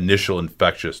initial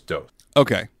infectious dose?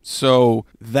 Okay, so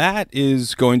that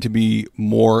is going to be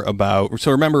more about, so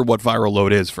remember what viral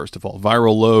load is, first of all.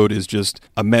 Viral load is just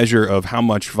a measure of how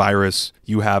much virus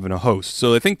you have in a host.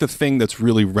 So I think the thing that's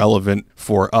really relevant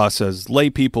for us as lay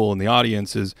people in the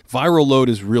audience is viral load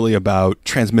is really about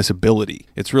transmissibility.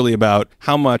 It's really about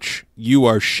how much you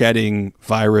are shedding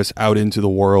virus out into the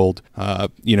world,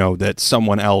 that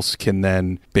someone else can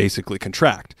then basically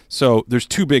contract. So there's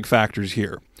two big factors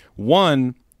here.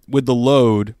 One, with the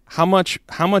load, how much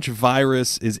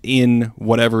virus is in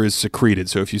whatever is secreted.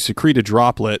 So if you secrete a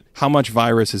droplet, how much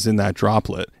virus is in that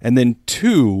droplet? And then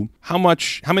two, how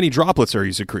many droplets are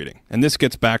you secreting? And this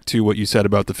gets back to what you said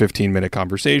about the 15-minute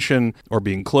conversation or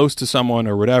being close to someone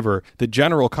or whatever. The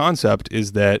general concept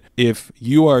is that if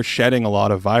you are shedding a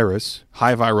lot of virus,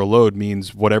 high viral load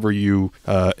means whatever you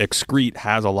excrete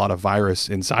has a lot of virus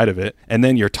inside of it. And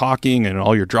then you're talking and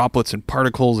all your droplets and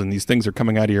particles and these things are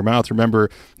coming out of your mouth. Remember,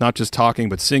 not just talking,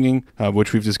 but singing,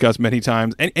 which we've discussed many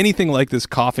times. And anything like this,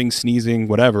 coughing, sneezing,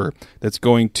 whatever, that's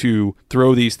going to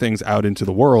throw these things out into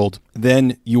the world,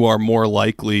 then you are more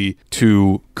likely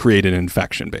to create an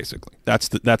infection, basically. That's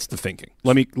the thinking.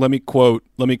 Let me quote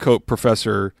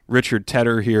Professor Richard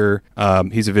Tedder here.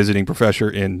 He's a visiting professor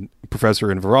in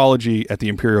virology at the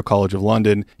Imperial College of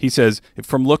London. He says,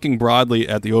 from looking broadly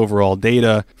at the overall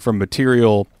data from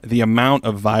material, the amount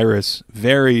of virus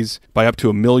varies by up to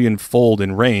 1 million-fold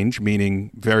in range,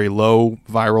 meaning very low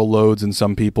viral loads in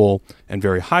some people and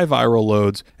very high viral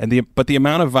loads. But the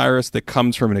amount of virus that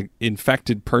comes from an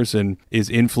infected person is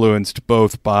influenced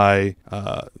both by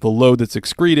load that's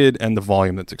excreted and the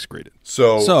volume that's excreted.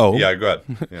 So yeah, go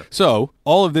ahead. Yeah. So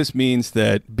all of this means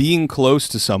that being close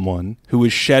to someone who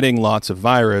is shedding lots of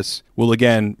virus will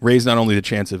again raise not only the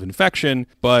chance of infection,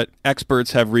 but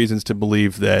experts have reasons to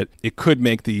believe that it could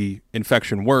make the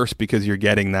infection worse because you're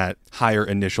getting that higher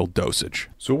initial dosage.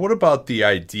 So what about the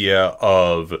idea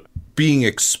of being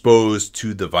exposed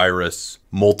to the virus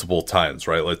multiple times,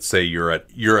 right? Let's say you're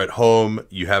at home,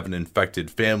 you have an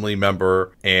infected family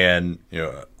member, and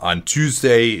on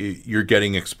Tuesday you're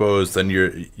getting exposed, then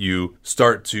you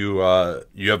start to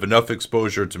you have enough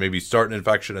exposure to maybe start an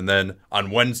infection, and then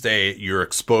on Wednesday you're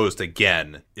exposed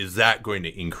again. Is that going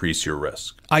to increase your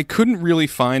risk? I couldn't really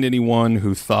find anyone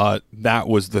who thought that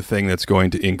was the thing that's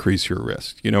going to increase your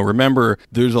risk. Remember,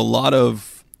 there's a lot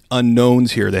of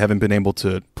unknowns here. They haven't been able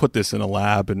to put this in a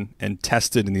lab and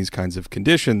test it in these kinds of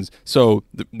conditions. So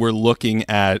we're looking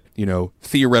at,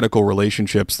 theoretical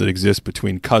relationships that exist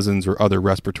between cousins or other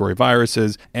respiratory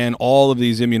viruses. And all of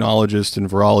these immunologists and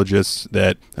virologists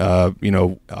that,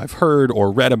 I've heard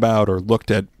or read about or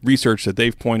looked at research that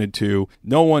they've pointed to,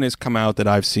 no one has come out that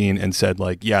I've seen and said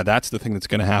yeah, that's the thing that's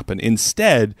going to happen.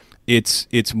 Instead,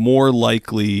 it's more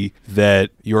likely that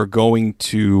you're going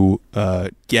to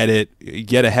get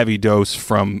a heavy dose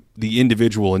from the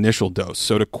individual initial dose.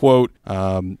 So to quote,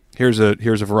 here's a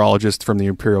virologist from the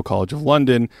Imperial College of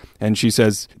London, and she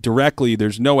says directly,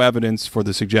 there's no evidence for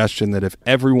the suggestion that if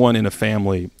everyone in a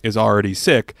family is already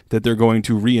sick, that they're going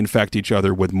to reinfect each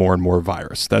other with more and more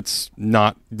virus. That's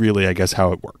not really, I guess,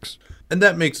 how it works. And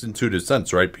that makes intuitive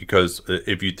sense, right? Because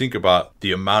if you think about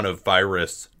the amount of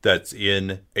virus that's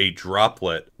in a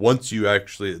droplet, once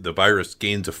the virus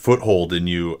gains a foothold in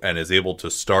you and is able to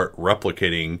start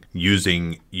replicating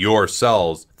using your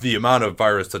cells, the amount of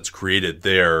virus that's created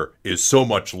there is so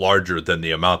much larger than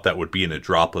the amount that would be in a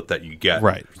droplet that you get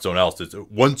from someone else.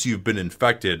 Once you've been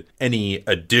infected, any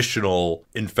additional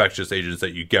infectious agents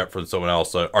that you get from someone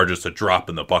else are just a drop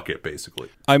in the bucket, basically.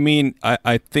 I mean,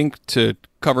 I think to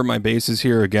cover my bases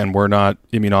here, again, we're not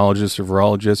immunologists or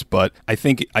virologists, but I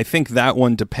think that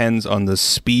one depends on the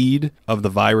speed of the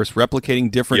virus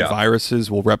replicating. Different viruses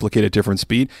will replicate at different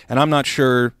speed, and I'm not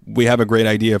sure we have a great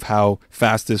idea of how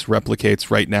fast this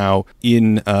replicates right now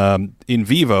in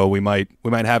vivo. We might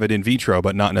have it in vitro,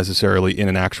 but not necessarily in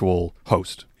an actual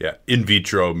host. Yeah, in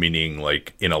vitro meaning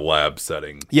like in a lab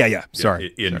setting. Yeah.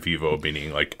 Sorry. In vivo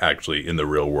meaning like actually in the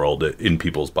real world in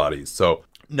people's bodies. So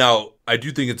now, I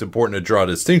do think it's important to draw a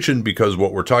distinction because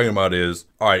what we're talking about is,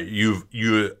 all right,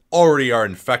 you already are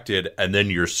infected and then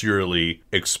you're serially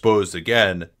exposed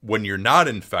again. When you're not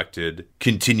infected,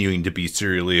 continuing to be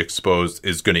serially exposed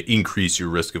is going to increase your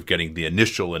risk of getting the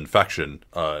initial infection.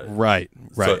 Right.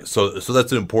 So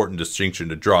that's an important distinction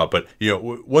to draw. But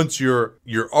once you're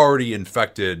already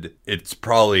infected, it's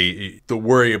probably the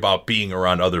worry about being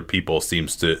around other people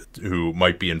who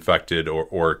might be infected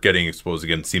or getting exposed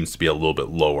again seems to be a little bit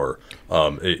lower.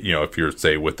 If you're,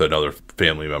 say, with another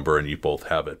family member and you both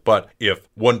have it. But if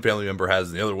one family member has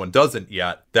and the other one doesn't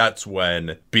yet, that's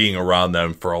when being around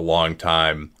them for a long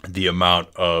time, the amount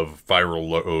of viral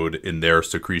load in their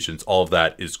secretions, all of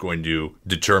that is going to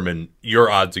determine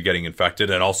your odds of getting infected,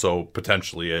 and also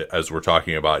potentially, as we're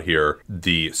talking about here,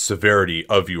 the severity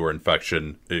of your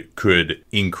infection. It could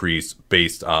increase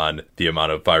based on the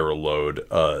amount of viral load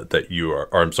that you are,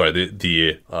 or I'm sorry,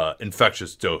 the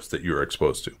infectious dose that you're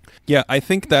exposed to. Yeah, I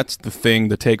think that's the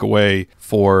takeaway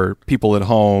for people at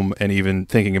home and even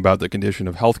thinking about the condition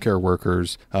of healthcare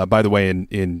workers. By the way,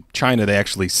 in China, they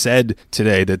actually said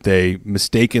today that they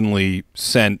mistakenly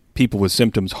sent people with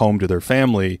symptoms home to their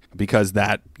family because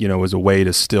that, is a way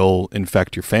to still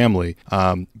infect your family.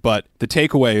 But the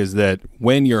takeaway is that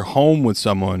when you're home with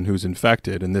someone who's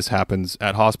infected, and this happens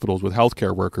at hospitals with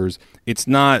healthcare workers, it's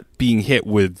not being hit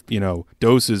with,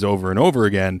 doses over and over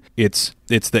again. It's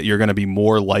that you're going to be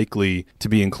more likely to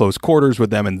be in close quarters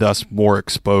with them and thus more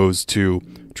exposed to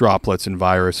droplets and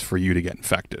virus for you to get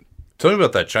infected. Tell me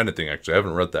about that China thing, actually. I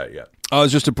haven't read that yet. It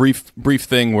was just a brief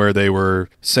thing where they were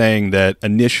saying that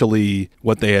initially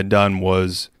what they had done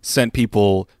was sent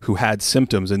people who had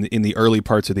symptoms. In the early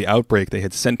parts of the outbreak, they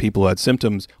had sent people who had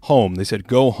symptoms home. They said,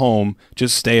 go home,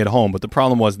 just stay at home. But the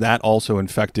problem was that also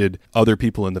infected other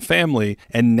people in the family.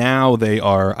 And now they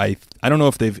are, I don't know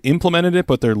if they've implemented it,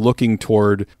 but they're looking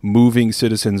toward moving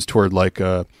citizens toward like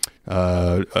a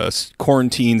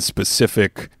quarantine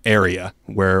specific area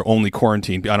where only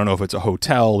quarantine, I don't know if it's a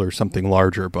hotel or something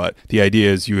larger, but the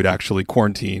idea is you would actually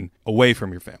quarantine away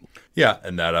from your family. Yeah,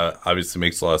 and that obviously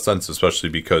makes a lot of sense, especially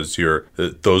because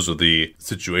those are the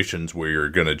situations where you're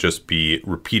going to just be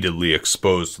repeatedly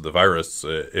exposed to the virus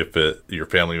if your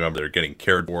family member are getting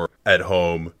cared for at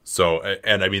home. So,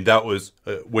 and I mean, that was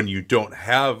when you don't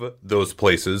have those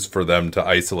places for them to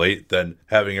isolate, then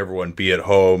having everyone be at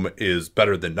home is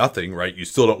better than nothing, right? You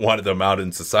still don't want them out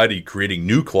in society creating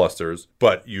new clusters,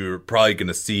 but you're probably going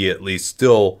to see at least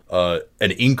still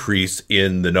an increase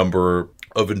in the number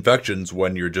of infections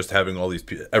when you're just having all these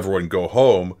everyone go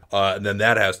home, and then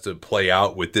that has to play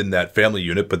out within that family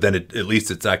unit, but then at least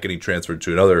it's not getting transferred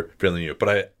to another family unit.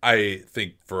 But I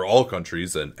think for all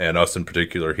countries, and us in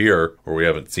particular here, where we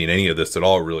haven't seen any of this at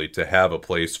all really, to have a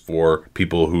place for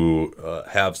people who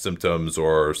have symptoms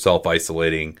or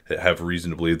self-isolating, have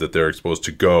reason to believe that they're exposed,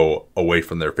 to go away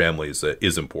from their families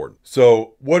is important.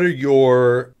 So what are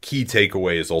your key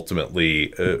takeaways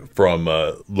ultimately from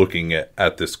looking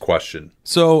at this question?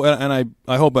 So, and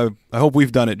I hope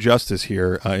we've done it justice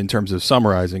here in terms of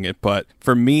summarizing it. But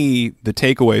for me, the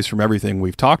takeaways from everything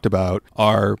we've talked about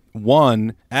are,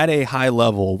 one, at a high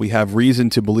level, we have reason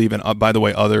to believe, and by the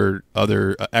way,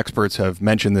 other experts have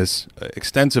mentioned this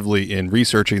extensively in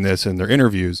researching this in their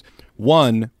interviews.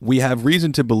 One, we have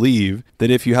reason to believe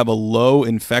that if you have a low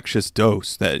infectious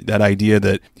dose, that idea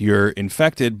that you're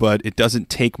infected, but it doesn't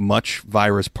take much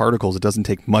virus particles, it doesn't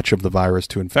take much of the virus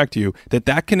to infect you,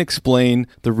 that can explain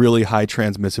the really high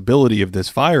transmissibility of this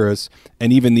virus,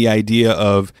 and even the idea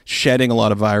of shedding a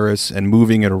lot of virus and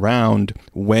moving it around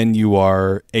when you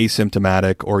are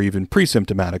asymptomatic or even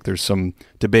pre-symptomatic. There's some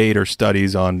debate or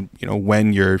studies on,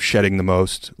 when you're shedding the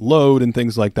most load and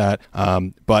things like that.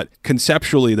 But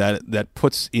conceptually, that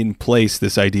puts in place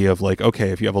this idea of like, okay,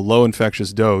 if you have a low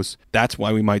infectious dose, that's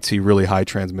why we might see really high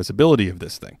transmissibility of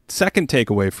this thing. Second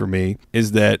takeaway for me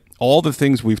is that all the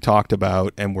things we've talked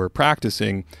about and we're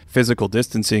practicing, physical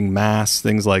distancing, masks,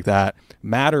 things like that,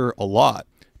 matter a lot.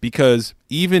 Because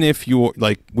even if you're,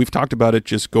 like we've talked about it,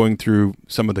 just going through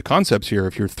some of the concepts here,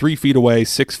 if you're 3 feet away,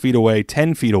 6 feet away,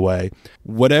 10 feet away,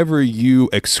 whatever you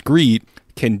excrete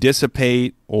can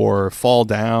dissipate or fall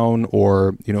down,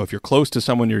 or, if you're close to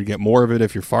someone, you're going to get more of it.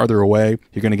 If you're farther away,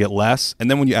 you're going to get less. And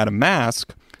then when you add a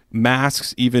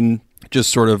masks, even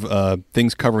just sort of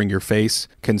things covering your face,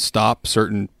 can stop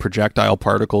certain projectile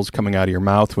particles coming out of your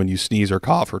mouth when you sneeze or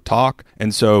cough or talk.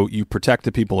 And so you protect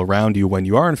the people around you when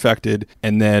you are infected.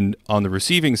 And then on the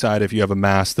receiving side, if you have a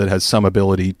mask that has some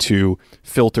ability to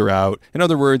filter out, in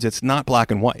other words, it's not black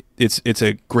and white. It's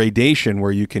a gradation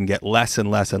where you can get less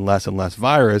and less and less and less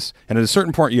virus. And at a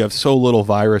certain point, you have so little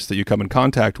virus that you come in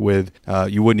contact with,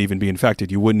 you wouldn't even be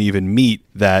infected. You wouldn't even meet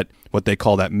that, what they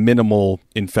call that minimal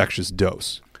infectious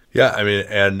dose. Yeah, I mean,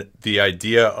 and the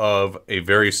idea of a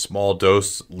very small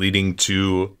dose leading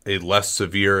to a less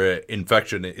severe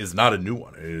infection is not a new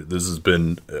one. This has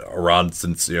been around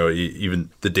since, even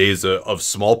the days of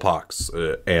smallpox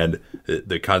and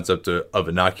the concept of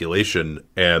inoculation.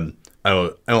 And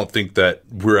I don't think that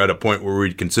we're at a point where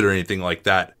we'd consider anything like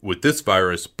that with this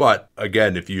virus. But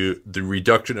again, the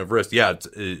reduction of risk,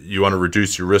 you want to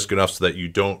reduce your risk enough so that you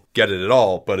don't get it at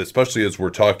all. But especially as we're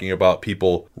talking about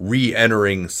people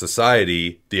re-entering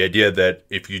society, the idea that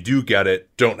if you do get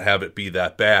it, don't have it be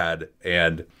that bad.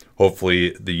 And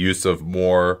hopefully the use of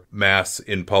more masks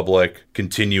in public,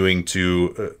 continuing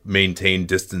to maintain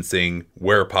distancing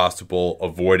where possible,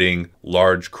 avoiding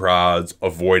large crowds,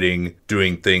 avoiding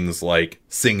doing things like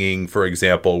singing, for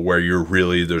example, where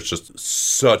there's just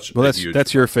such a huge...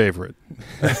 That's your favorite.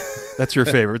 That's your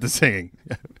favorite, the singing.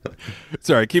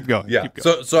 Sorry, keep going. Yeah. Keep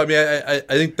going. So I mean, I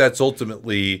think that's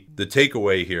ultimately the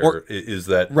takeaway here is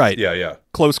that right. Yeah.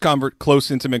 Close,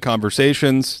 intimate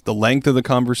conversations, the length of the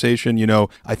conversation.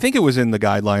 I think it was in the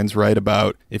guidelines, right,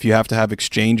 about if you have to have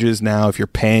exchanges now, if you're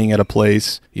paying at a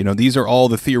place, these are all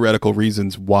the theoretical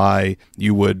reasons why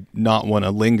you would not want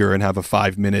to linger and have a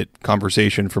 5-minute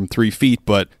conversation from 3 feet,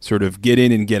 but sort of get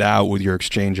in and get out with your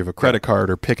exchange of a credit card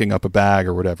or picking up a bag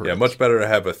or whatever. Yeah, much better to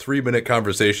have a 3-minute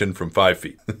conversation from 5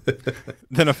 feet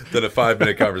than a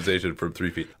 5-minute conversation from 3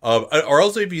 feet. Or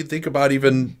also, if you think about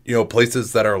even,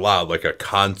 places that are loud, like a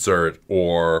concert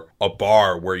or a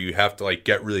bar where you have to like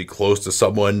get really close to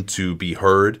someone to be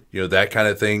heard, that kind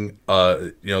of thing.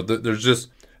 There's just,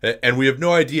 and we have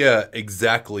no idea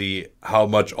exactly how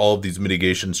much all of these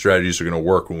mitigation strategies are going to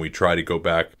work when we try to go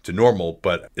back to normal.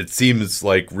 But it seems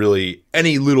like really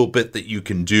any little bit that you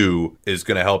can do is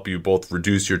going to help you both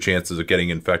reduce your chances of getting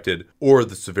infected or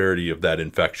the severity of that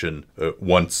infection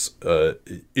once,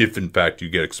 if in fact you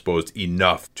get exposed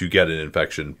enough to get an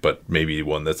infection, but maybe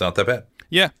one that's not that bad.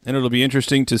 Yeah, and it'll be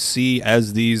interesting to see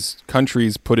as these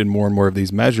countries put in more and more of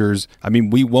these measures. I mean,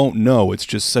 we won't know. It's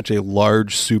just such a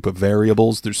large soup of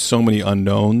variables. There's so many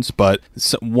unknowns, but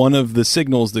one of the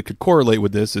signals that could correlate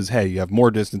with this is, hey, you have more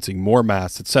distancing, more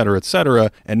masks, et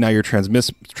cetera, and now your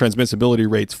transmissibility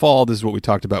rates fall. This is what we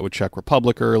talked about with Czech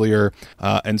Republic earlier.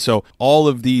 And so all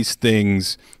of these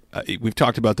things, we've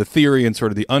talked about the theory and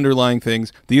sort of the underlying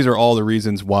things. These are all the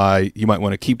reasons why you might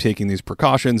want to keep taking these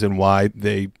precautions and why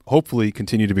they hopefully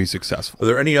continue to be successful. Are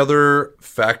there any other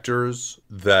factors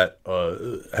that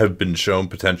have been shown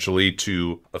potentially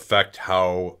to affect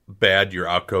how bad your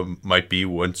outcome might be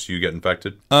once you get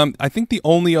infected? I think the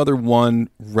only other one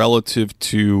relative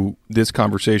to this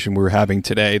conversation we were having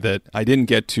today that I didn't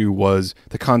get to was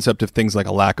the concept of things like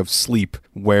a lack of sleep,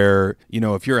 where,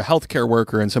 if you're a healthcare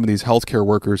worker and some of these healthcare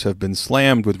workers have been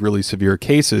slammed with really severe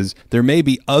cases, there may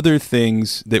be other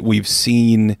things that we've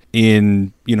seen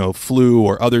in, flu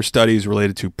or other studies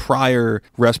related to prior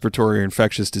respiratory or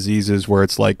infectious diseases where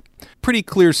it's like pretty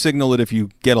clear signal that if you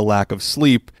get a lack of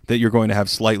sleep, that you're going to have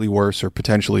slightly worse or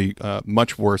potentially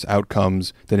much worse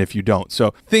outcomes than if you don't.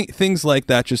 So things like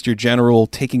that, just your general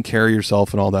taking care of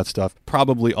yourself and all that stuff,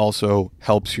 probably also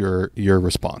helps your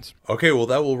response. Okay, well,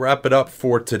 that will wrap it up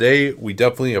for today. We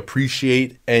definitely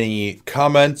appreciate any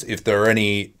comments. If there are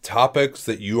any topics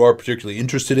that you are particularly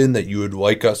interested in that you would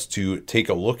like us to take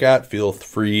a look at, feel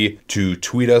free to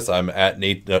tweet us. I'm at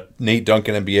Nate Duncan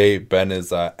NBA. Ben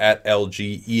is at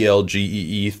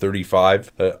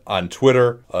LGELGEE35 on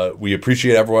Twitter. We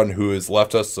appreciate everyone who has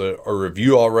left us a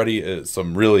review already.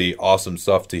 Some really awesome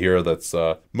stuff to hear that's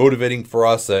motivating for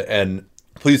us. And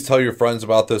please tell your friends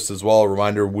about this as well. A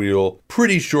reminder, we'll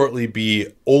pretty shortly be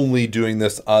only doing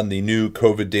this on the new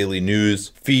COVID Daily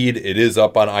News feed. It is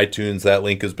up on iTunes. That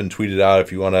link has been tweeted out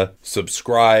if you want to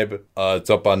subscribe. It's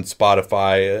up on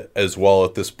Spotify as well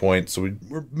at this point. So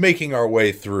we're making our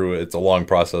way through. It's a long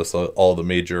process, all the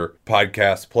major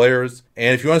podcast players.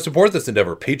 And if you want to support this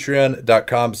endeavor,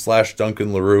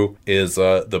 patreon.com/Duncan LaRue is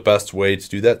the best way to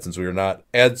do that, since we are not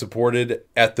ad supported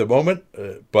at the moment.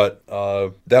 But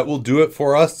that will do it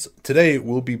for us today.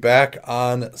 We'll be back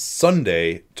on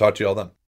Sunday. Talk to you all then.